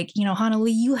 but like,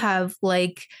 Hanali, you have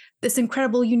like this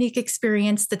incredible, unique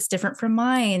experience that's different from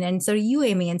mine. And so do you,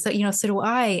 Amy. And so, so do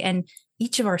I. And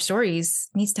each of our stories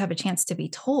needs to have a chance to be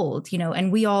told,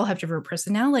 and we all have different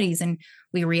personalities, and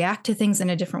we react to things in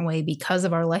a different way because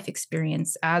of our life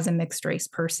experience as a mixed race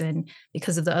person,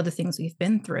 because of the other things we've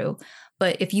been through.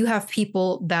 But if you have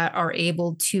people that are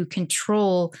able to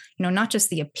control, not just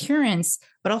the appearance,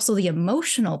 but also the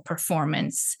emotional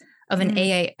performance of an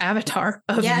AI avatar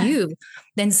of you,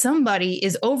 then somebody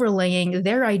is overlaying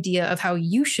their idea of how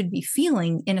you should be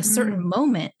feeling in a certain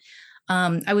moment.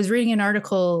 I was reading an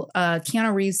article,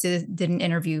 Keanu Reeves did an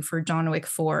interview for John Wick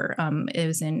 4. It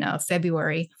was in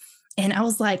February. And I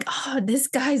was like, oh, this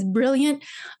guy's brilliant.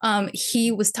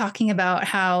 He was talking about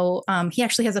how he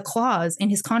actually has a clause in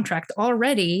his contract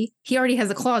already. He already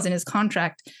has a clause in his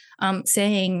contract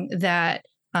saying that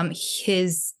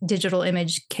his digital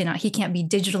image can't be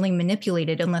digitally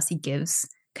manipulated unless he gives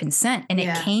consent. And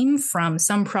it came from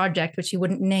some project, which he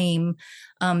wouldn't name,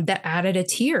 that added a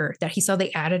tear, that he saw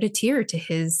they added a tear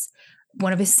to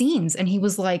one of his scenes. And he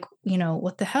was like,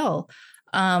 what the hell?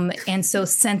 And so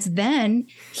since then,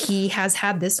 he has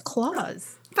had this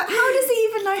clause. But how does he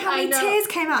even know how many tears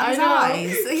came out of his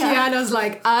eyes? Keanu's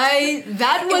like,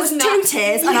 that was not 2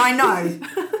 tears, and I know.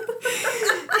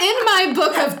 In my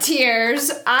book of tears,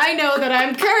 I know that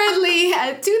I'm currently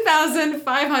at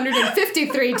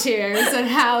 2,553 tears, and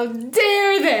how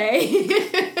dare they?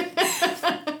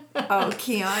 Oh,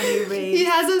 Keanu Reeves. He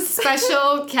has a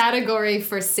special category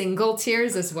for single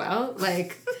tears as well.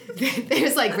 Like,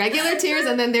 there's like regular tears,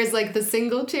 and then there's like the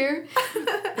single tear.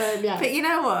 But you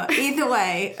know what? Either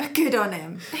way, good on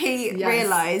him. He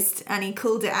realized, and he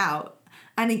called it out,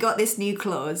 and he got this new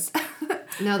clause.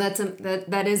 No, that's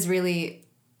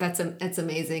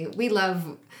amazing.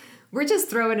 We're just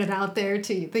throwing it out there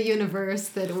to the universe.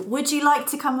 That would you like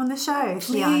to come on the show,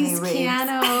 please, Keanu Reeves?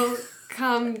 Keanu,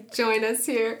 come join us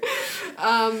here.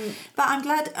 But I'm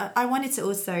glad. I wanted to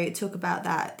also talk about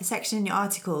the section in your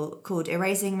article called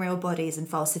 "Erasing Real Bodies and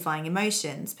Falsifying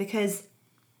Emotions," because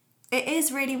it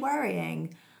is really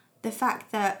worrying, the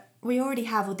fact that we already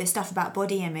have all this stuff about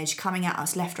body image coming at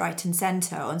us left, right and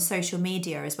centre on social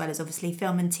media, as well as obviously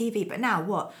film and TV. But now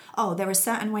what? Oh, there are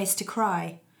certain ways to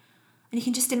cry. And you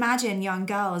can just imagine young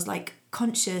girls like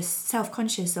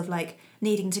self-conscious of like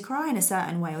needing to cry in a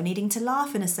certain way or needing to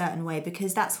laugh in a certain way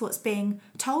because that's what's being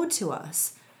told to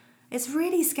us. It's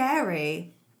really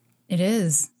scary. It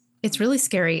is. It's really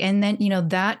scary. And then,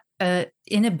 that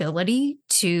inability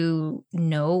to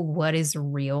know what is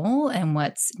real and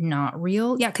what's not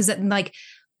real. Yeah, because like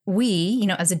we,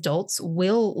 as adults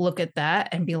will look at that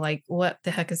and be like, what the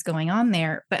heck is going on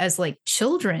there? But as like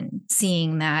children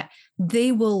seeing that,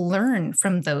 they will learn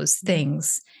from those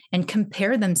things and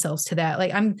compare themselves to that.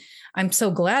 Like I'm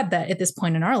so glad that at this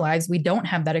point in our lives, we don't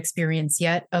have that experience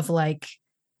yet of like,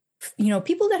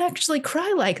 people that actually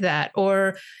cry like that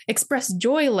or express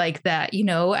joy like that,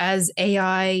 as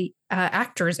AI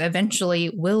actors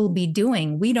eventually will be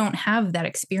doing. We don't have that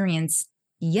experience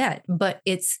yet, but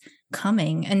it's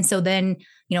coming. And so then,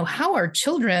 how are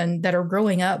children that are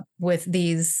growing up with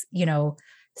these,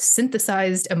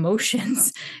 synthesized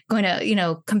emotions going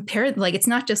to, compare, like, it's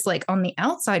not just like on the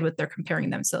outside what they're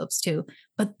comparing themselves to,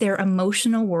 but their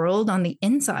emotional world on the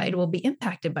inside will be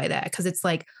impacted by that. Because it's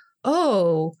like,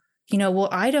 oh, well,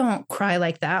 I don't cry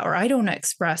like that, or I don't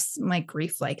express my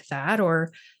grief like that,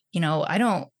 or, I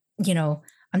don't,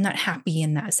 I'm not happy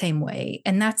in that same way.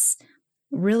 And that's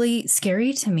really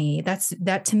scary to me.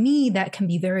 To me, that can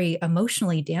be very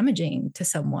emotionally damaging to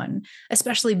someone,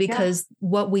 especially because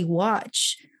what we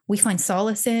watch, we find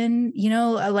solace in,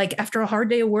 like after a hard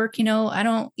day of work, I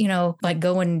don't, like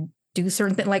go and do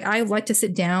certain things. Like I like to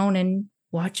sit down and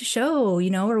watch a show,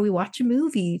 or we watch a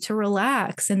movie to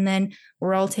relax, and then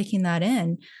we're all taking that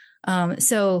in.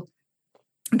 So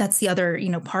that's the other,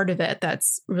 part of it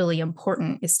that's really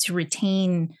important, is to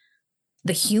retain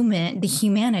the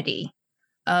humanity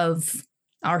of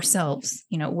ourselves,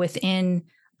 within,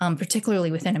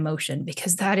 particularly within emotion,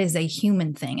 because that is a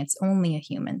human thing. It's only a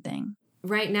human thing.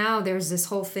 Right now, there's this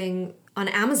whole thing on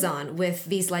Amazon with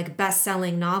these like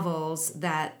best-selling novels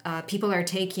that people are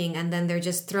taking, and then they're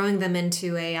just throwing them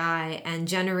into AI and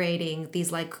generating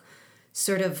these like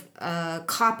sort of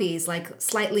copies, like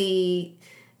slightly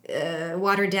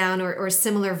watered down or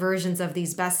similar versions of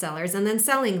these bestsellers, and then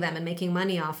selling them and making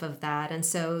money off of that. And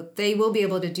so they will be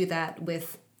able to do that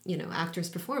with, actors'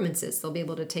 performances. They'll be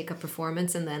able to take a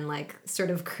performance and then like sort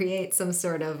of create some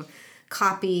sort of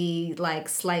copy, like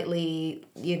slightly,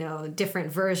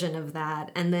 different version of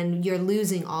that. And then you're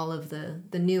losing all of the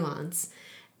nuance.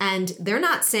 And they're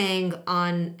not saying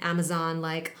on Amazon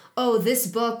like, oh, this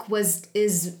book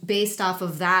is based off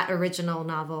of that original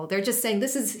novel. They're just saying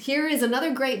here is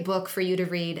another great book for you to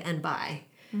read and buy.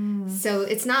 So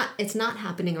it's not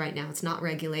happening right now. It's not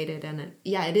regulated. And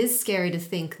it is scary to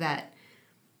think that,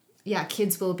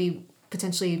 kids will be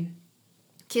potentially,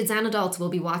 kids and adults will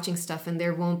be watching stuff, and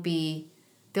there'll be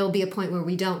a point where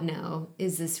we don't know,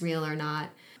 is this real or not?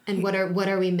 And what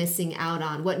are we missing out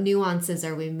on? What nuances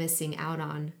are we missing out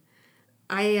on?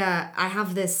 I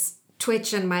have this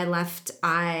twitch in my left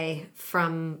eye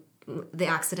from the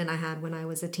accident I had when I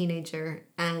was a teenager,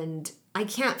 and I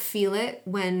can't feel it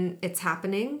when it's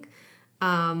happening.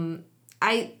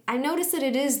 I notice that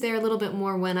it is there a little bit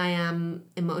more when I am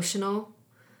emotional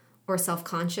or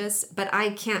self-conscious, but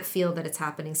I can't feel that it's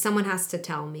happening. Someone has to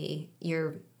tell me,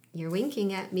 you're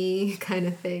winking at me, kind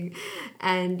of thing.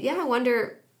 And I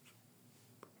wonder,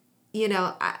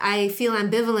 I feel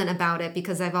ambivalent about it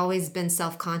because I've always been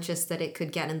self-conscious that it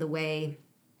could get in the way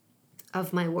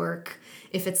of my work.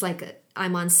 If it's like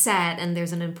I'm on set and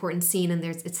there's an important scene and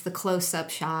it's the close-up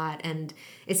shot and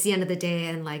it's the end of the day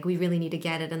and like we really need to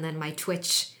get it, and then my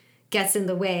twitch gets in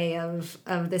the way of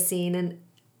the scene. And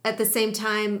at the same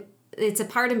time, it's a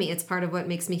part of me. It's part of what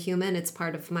makes me human. It's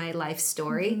part of my life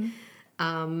story.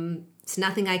 It's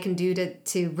nothing I can do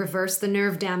to reverse the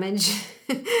nerve damage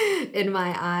in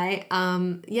my eye.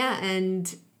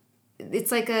 And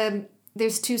it's like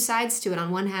there's two sides to it.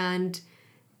 On one hand,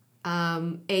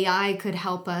 AI could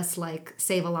help us like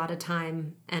save a lot of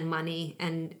time and money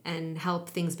and help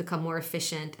things become more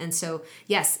efficient. And so,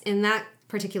 yes, in that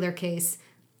particular case,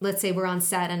 let's say we're on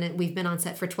set and we've been on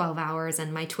set for 12 hours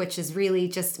and my twitch is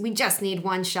really we just need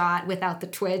one shot without the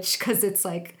twitch because it's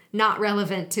like not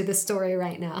relevant to the story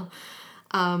right now.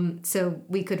 So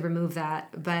we could remove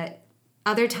that. But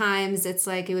other times it's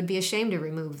like it would be a shame to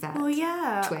remove that. Well,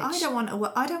 yeah, twitch. I don't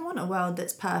want a world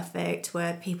that's perfect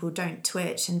where people don't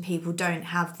twitch and people don't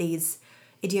have these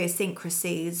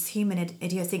idiosyncrasies, human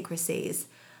idiosyncrasies.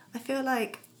 I feel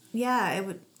like,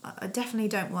 I definitely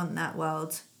don't want that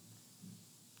world.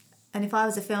 And if I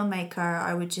was a filmmaker,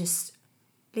 I would just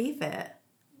leave it.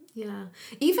 Yeah.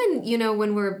 Even,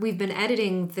 when we've been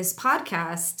editing this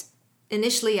podcast,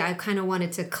 initially I kind of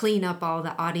wanted to clean up all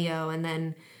the audio, and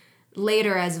then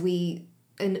later as we,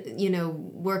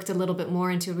 worked a little bit more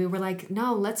into it, we were like,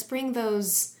 no, let's bring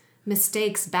those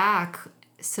mistakes back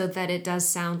so that it does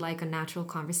sound like a natural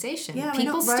conversation. Yeah,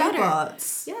 people we're not stutter.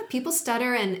 Robots. Yeah, people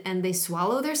stutter and they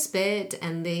swallow their spit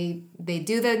and they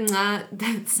do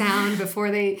that sound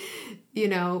before they,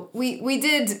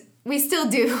 we still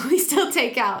do. We still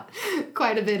take out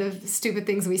quite a bit of stupid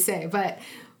things we say, but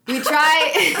we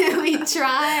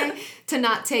try to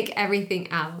not take everything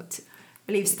out.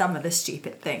 Leave some of the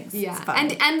stupid things. Yeah,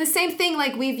 and the same thing.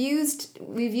 Like we've used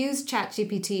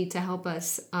ChatGPT to help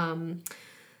us,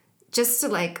 just to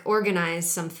like organize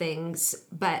some things.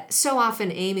 But so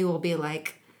often Amy will be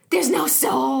like, "There's no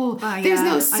soul. There's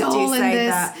no soul in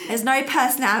this. That. There's no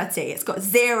personality. It's got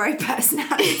zero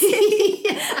personality."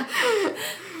 Yeah.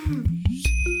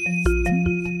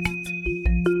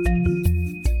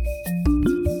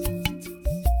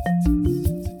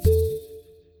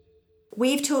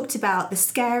 We've talked about the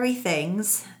scary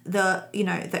things that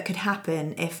could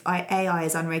happen if AI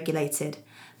is unregulated.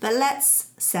 But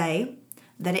let's say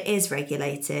that it is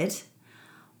regulated.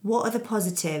 What are the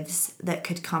positives that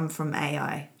could come from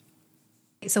AI?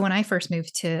 So when I first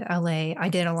moved to LA, I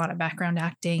did a lot of background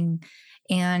acting,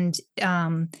 and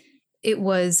it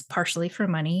was partially for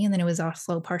money, and then it was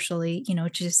also partially, to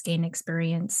just gain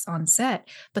experience on set.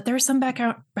 But there are some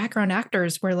background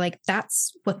actors where like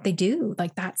that's what they do,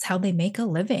 like that's how they make a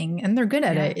living, and they're good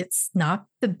at it. It's not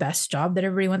the best job that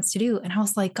everybody wants to do. And I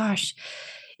was like, gosh,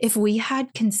 if we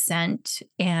had consent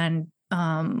and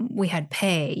we had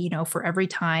pay, for every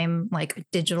time like a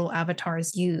digital avatar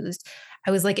is used, I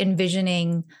was like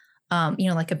envisioning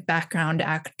like a background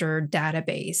actor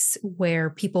database where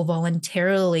people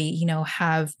voluntarily,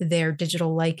 have their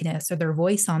digital likeness or their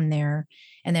voice on there.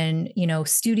 And then,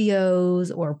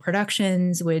 studios or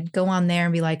productions would go on there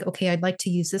and be like, okay, I'd like to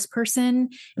use this person,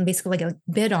 and basically like a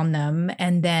bid on them.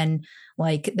 And then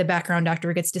like the background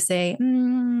actor gets to say,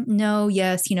 no,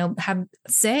 yes, have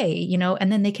say,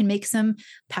 and then they can make some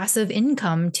passive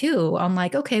income too. I'm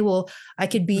like, okay, well, I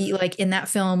could be like in that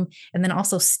film and then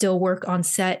also still work on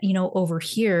set, over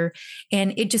here.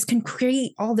 And it just can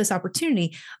create all this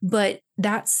opportunity. But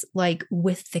that's like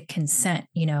with the consent,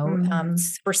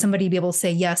 for somebody to be able to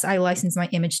say, yes, I license my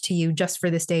image to you just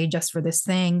for this day, just for this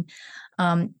thing.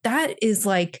 That is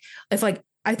like, if like,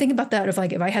 I think about that, if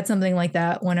I had something like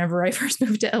that whenever I first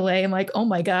moved to LA, I'm like, oh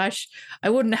my gosh, I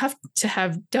wouldn't have to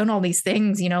have done all these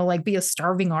things, like be a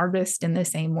starving artist in the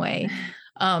same way.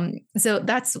 So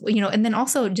that's, and then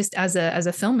also just as a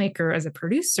filmmaker, as a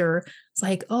producer, it's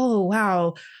like, oh,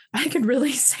 wow, I could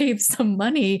really save some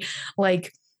money.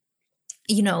 Like,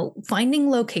 finding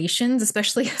locations,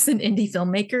 especially as an indie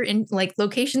filmmaker, and like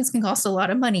locations can cost a lot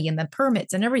of money, and the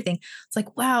permits and everything. It's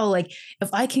like, wow, like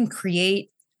if I can create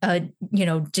a,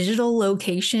 digital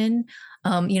location,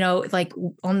 like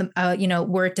on the,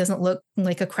 where it doesn't look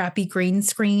like a crappy green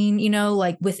screen,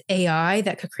 like with AI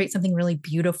that could create something really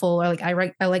beautiful. Or like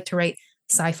I like to write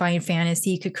sci-fi and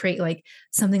fantasy, could create like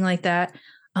something like that.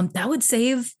 That would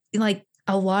save like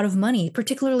a lot of money,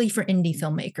 particularly for indie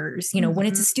filmmakers. When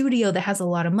it's a studio that has a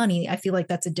lot of money, I feel like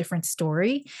that's a different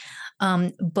story.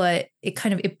 But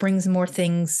it brings more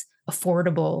things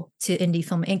affordable to indie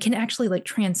film and can actually like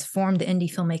transform the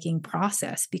indie filmmaking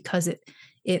process because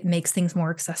it makes things more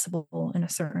accessible in a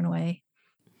certain way.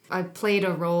 I played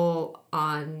a role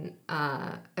on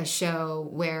a show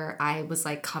where I was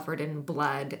like covered in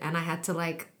blood, and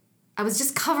I was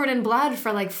just covered in blood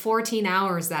for like 14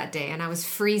 hours that day, and I was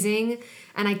freezing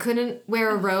and I couldn't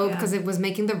wear a robe because it was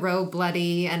making the robe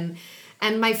bloody, and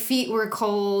my feet were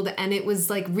cold, and it was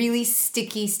like really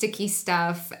sticky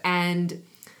stuff. And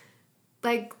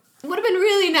like, it would have been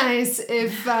really nice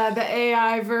if the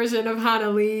AI version of Hana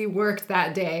Lee worked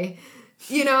that day.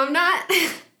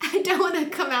 I don't want to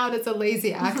come out as a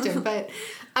lazy actor, but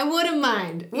I wouldn't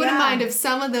mind. Wouldn't mind if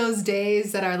some of those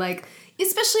days that are like,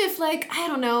 especially if like, I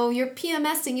don't know, you're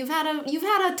PMSing, you've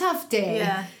had a tough day.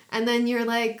 Yeah. And then you're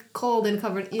like cold and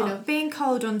covered, Being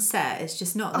cold on set is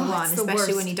just not the one,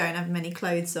 especially when you don't have many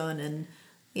clothes on, and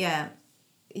yeah.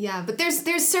 Yeah, but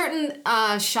there's certain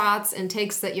shots and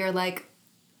takes that you're like,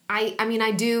 I mean,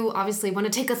 I do obviously want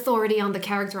to take authority on the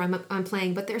character I'm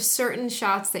playing, but there's certain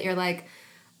shots that you're like,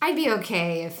 I'd be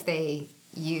okay if they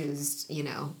used,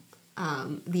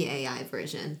 the AI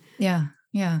version. Yeah,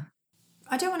 yeah.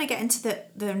 I don't want to get into the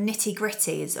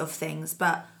nitty-gritties of things,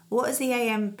 but what is the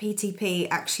AMPTP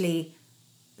actually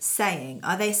saying?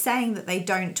 Are they saying that they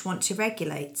don't want to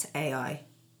regulate AI?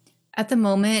 At the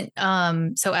moment,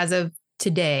 so as of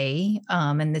today,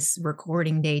 and this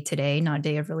recording day today, not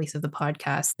day of release of the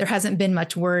podcast, there hasn't been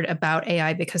much word about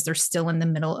AI because they're still in the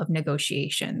middle of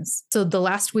negotiations. So the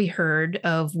last we heard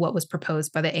of what was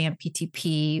proposed by the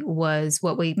AMPTP was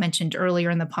what we mentioned earlier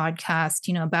in the podcast,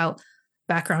 about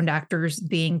background actors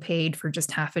being paid for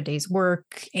just half a day's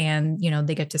work, and,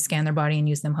 they get to scan their body and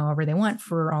use them however they want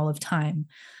for all of time.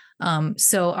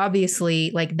 So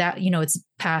obviously like that, it's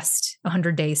past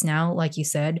 100 days now, like you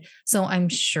said. So I'm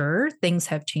sure things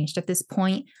have changed at this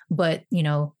point, but,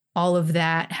 all of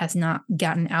that has not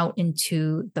gotten out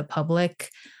into the public.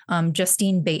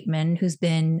 Justine Bateman, who's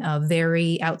been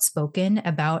very outspoken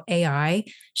about AI,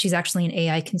 she's actually an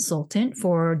AI consultant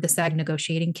for the SAG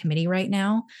negotiating committee right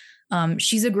now.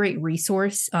 She's a great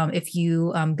resource. If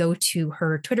you go to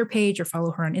her Twitter page or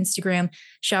follow her on Instagram,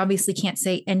 she obviously can't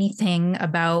say anything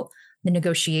about the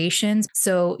negotiations.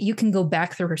 So you can go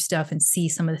back through her stuff and see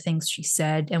some of the things she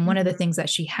said. And one of the things that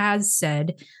she has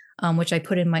said, which I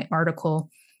put in my article,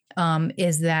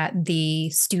 is that the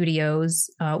studios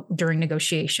during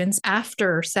negotiations,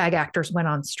 after SAG actors went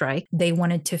on strike, they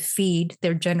wanted to feed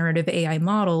their generative AI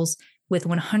models with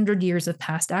 100 years of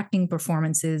past acting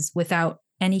performances without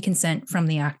any consent from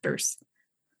the actors.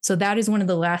 So that is one of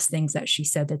the last things that she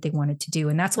said that they wanted to do.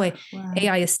 And that's why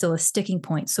AI is still a sticking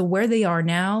point. So where they are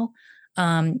now,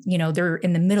 they're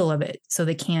in the middle of it. So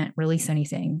they can't release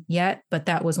anything yet. But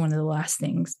that was one of the last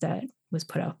things that was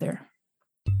put out there.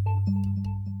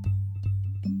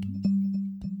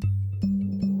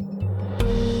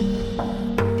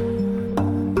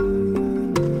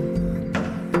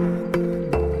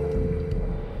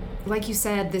 Like you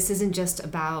said, this isn't just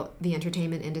about the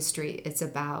entertainment industry. It's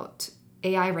about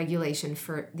AI regulation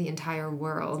for the entire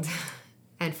world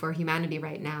and for humanity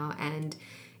right now. And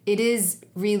it is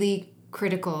really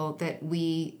critical that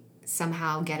we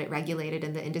somehow get it regulated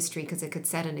in the industry, because it could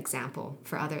set an example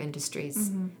for other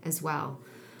industries as well.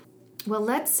 Well,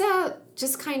 let's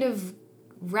just kind of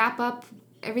wrap up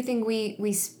everything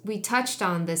we touched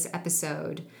on this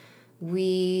episode.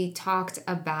 We talked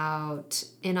about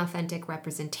inauthentic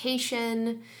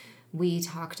representation. We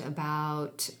talked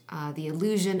about the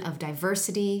illusion of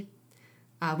diversity.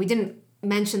 We didn't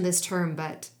mention this term,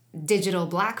 but digital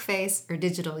blackface or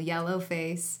digital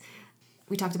yellowface.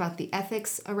 We talked about the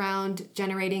ethics around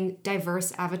generating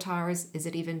diverse avatars. Is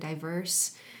it even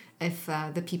diverse if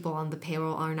the people on the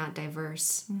payroll are not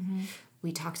diverse? Mm-hmm.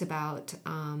 We talked about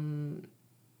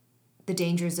the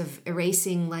dangers of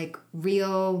erasing like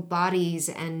real bodies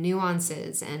and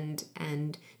nuances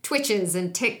and twitches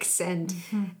and ticks and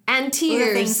tears. All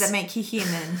the things that make you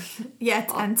human.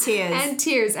 And tears. And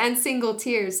tears and single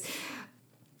tears.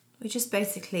 We just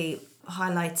basically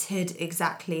highlighted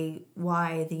exactly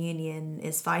why the union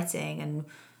is fighting and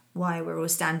why we're all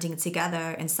standing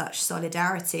together in such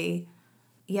solidarity.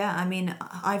 Yeah, I mean,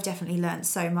 I've definitely learned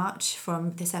so much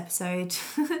from this episode.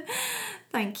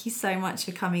 Thank you so much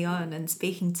for coming on and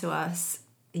speaking to us.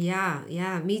 Yeah,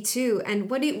 me too. And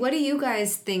what do you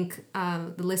guys think,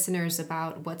 the listeners,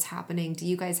 about what's happening? Do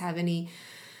you guys have any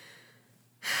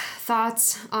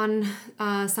thoughts on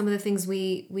some of the things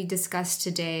we discussed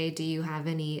today? Do you have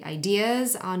any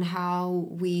ideas on how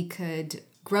we could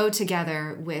grow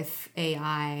together with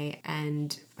AI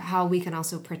and how we can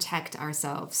also protect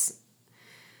ourselves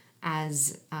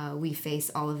as we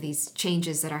face all of these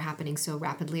changes that are happening so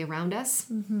rapidly around us?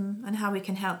 Mm-hmm. And how we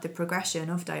can help the progression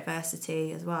of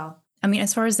diversity as well. I mean,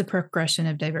 as far as the progression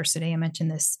of diversity, I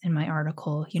mentioned this in my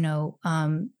article,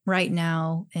 right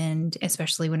now, and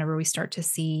especially whenever we start to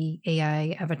see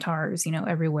AI avatars,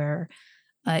 everywhere,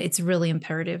 it's really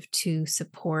imperative to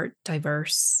support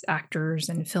diverse actors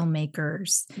and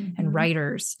filmmakers and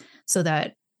writers so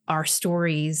that our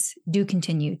stories do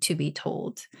continue to be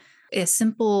told. As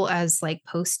simple as like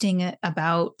posting it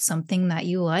about something that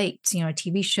you liked, a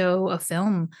TV show, a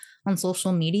film on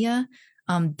social media,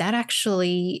 that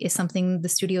actually is something the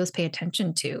studios pay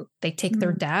attention to. They take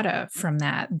their data from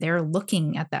that. They're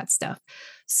looking at that stuff.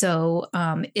 So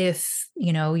if,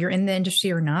 you're in the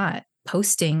industry or not,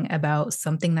 posting about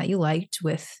something that you liked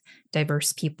with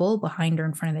diverse people behind or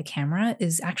in front of the camera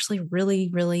is actually really,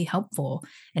 really helpful.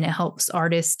 And it helps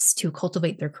artists to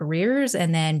cultivate their careers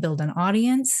and then build an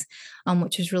audience,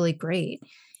 which is really great.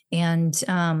 And,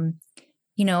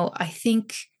 I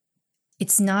think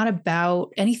it's not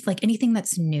about anything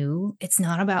that's new. It's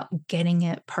not about getting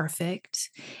it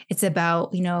perfect. It's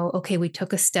about, okay, we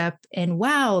took a step and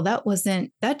wow, that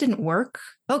didn't work.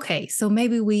 Okay, so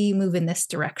maybe we move in this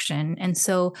direction. And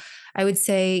so I would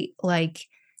say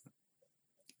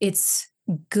it's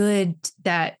good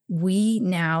that we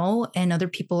now and other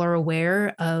people are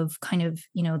aware of kind of,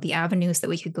 the avenues that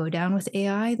we could go down with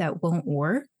AI that won't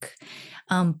work.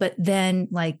 But then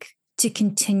to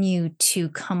continue to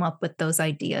come up with those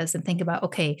ideas and think about,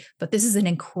 okay, but this is an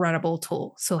incredible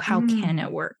tool. So how can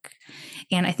it work?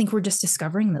 And I think we're just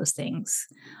discovering those things,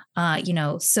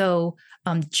 so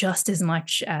just as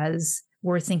much as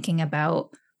we're thinking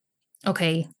about,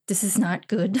 okay, this is not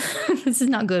good. This is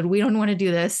not good. We don't want to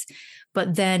do this.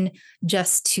 But then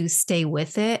just to stay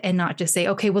with it and not just say,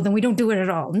 okay, well, then we don't do it at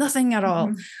all. Nothing at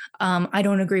all. I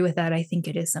don't agree with that. I think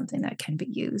it is something that can be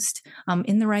used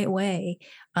in the right way.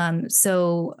 And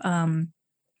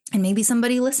maybe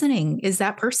somebody listening is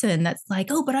that person that's like,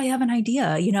 oh, but I have an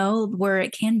idea, where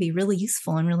it can be really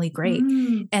useful and really great.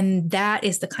 And that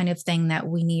is the kind of thing that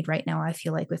we need right now. I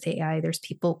feel like with AI, there's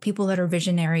people that are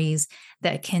visionaries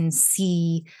that can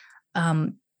see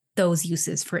those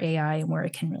uses for AI and where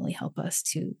it can really help us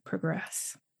to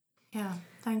progress. Yeah,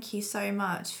 thank you so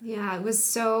much. Yeah, it was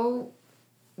so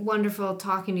wonderful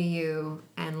talking to you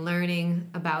and learning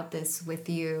about this with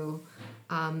you.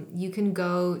 You can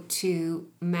go to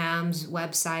MAM's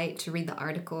website to read the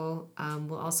article.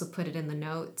 We'll also put it in the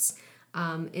notes.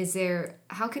 How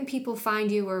can people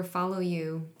find you or follow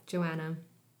you, Joanna?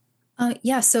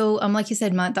 So like you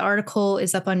said, the article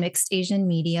is up on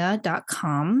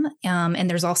mixedasianmedia.com. And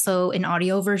there's also an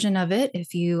audio version of it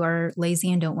if you are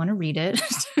lazy and don't want to read it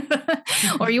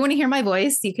or you want to hear my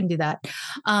voice, you can do that.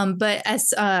 But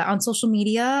as on social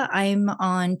media, I'm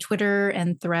on Twitter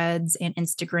and Threads and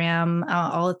Instagram,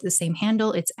 all at the same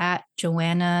handle. It's at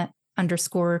Joanna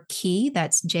 _Ke.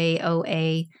 That's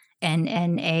JOANNA_KE.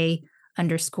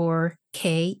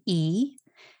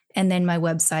 And then my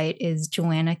website is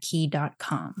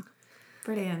joannake.com.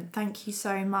 Brilliant. Thank you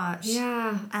so much.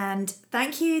 Yeah. And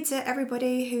thank you to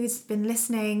everybody who's been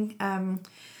listening.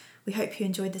 we hope you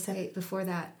enjoyed this episode. Wait, before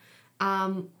that.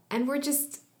 And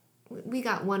we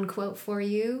got one quote for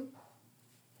you.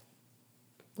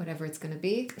 Whatever it's going to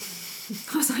be.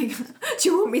 I was like, do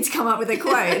you want me to come up with a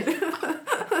quote?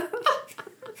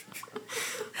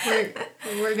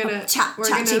 We're gonna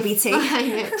ChatGPT.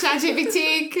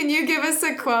 ChatGPT, can you give us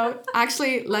a quote?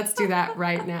 Actually, let's do that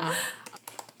right now.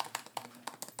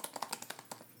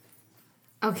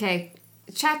 Okay,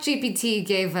 ChatGPT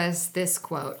gave us this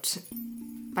quote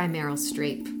by Meryl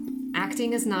Streep.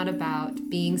 Acting is not about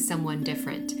being someone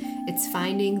different. It's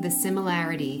finding the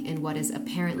similarity in what is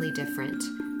apparently different,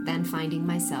 then finding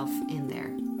myself in there.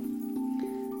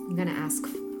 I'm gonna ask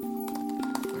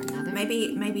for another.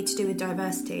 Maybe to do with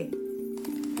diversity.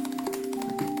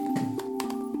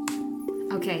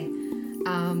 Okay,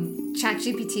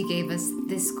 ChatGPT gave us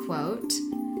this quote.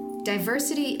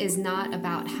 Diversity is not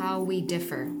about how we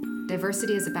differ.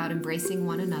 Diversity is about embracing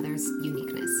one another's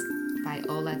uniqueness, by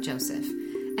Ola Joseph.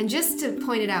 And just to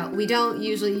point it out, we don't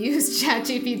usually use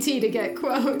ChatGPT to get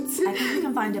quotes. I think we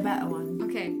can find a better one.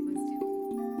 Okay, let's do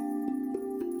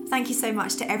it. Thank you so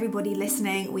much to everybody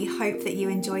listening. We hope that you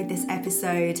enjoyed this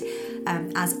episode.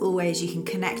 As always, you can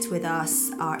connect with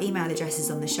us. Our email address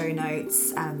is on the show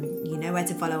notes. You know where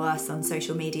to follow us on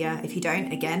social media. If you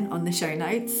don't, again, on the show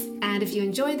notes. And if you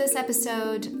enjoyed this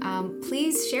episode,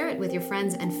 please share it with your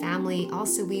friends and family.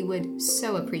 Also, we would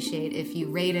so appreciate if you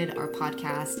rated our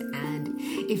podcast and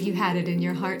if you had it in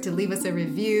your heart to leave us a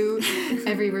review.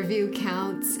 Every review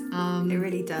counts. It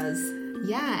really does.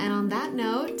 Yeah, and on that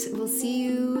note, we'll see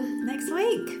you next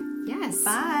week. Yes.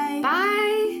 Bye.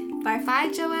 Bye. Bye. Bye,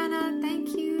 Joanna. Thank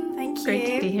you. Thank you.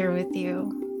 Great to be here with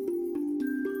you.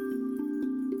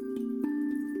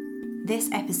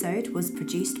 This episode was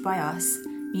produced by us.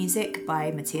 Music by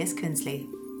Matthias Kunzli.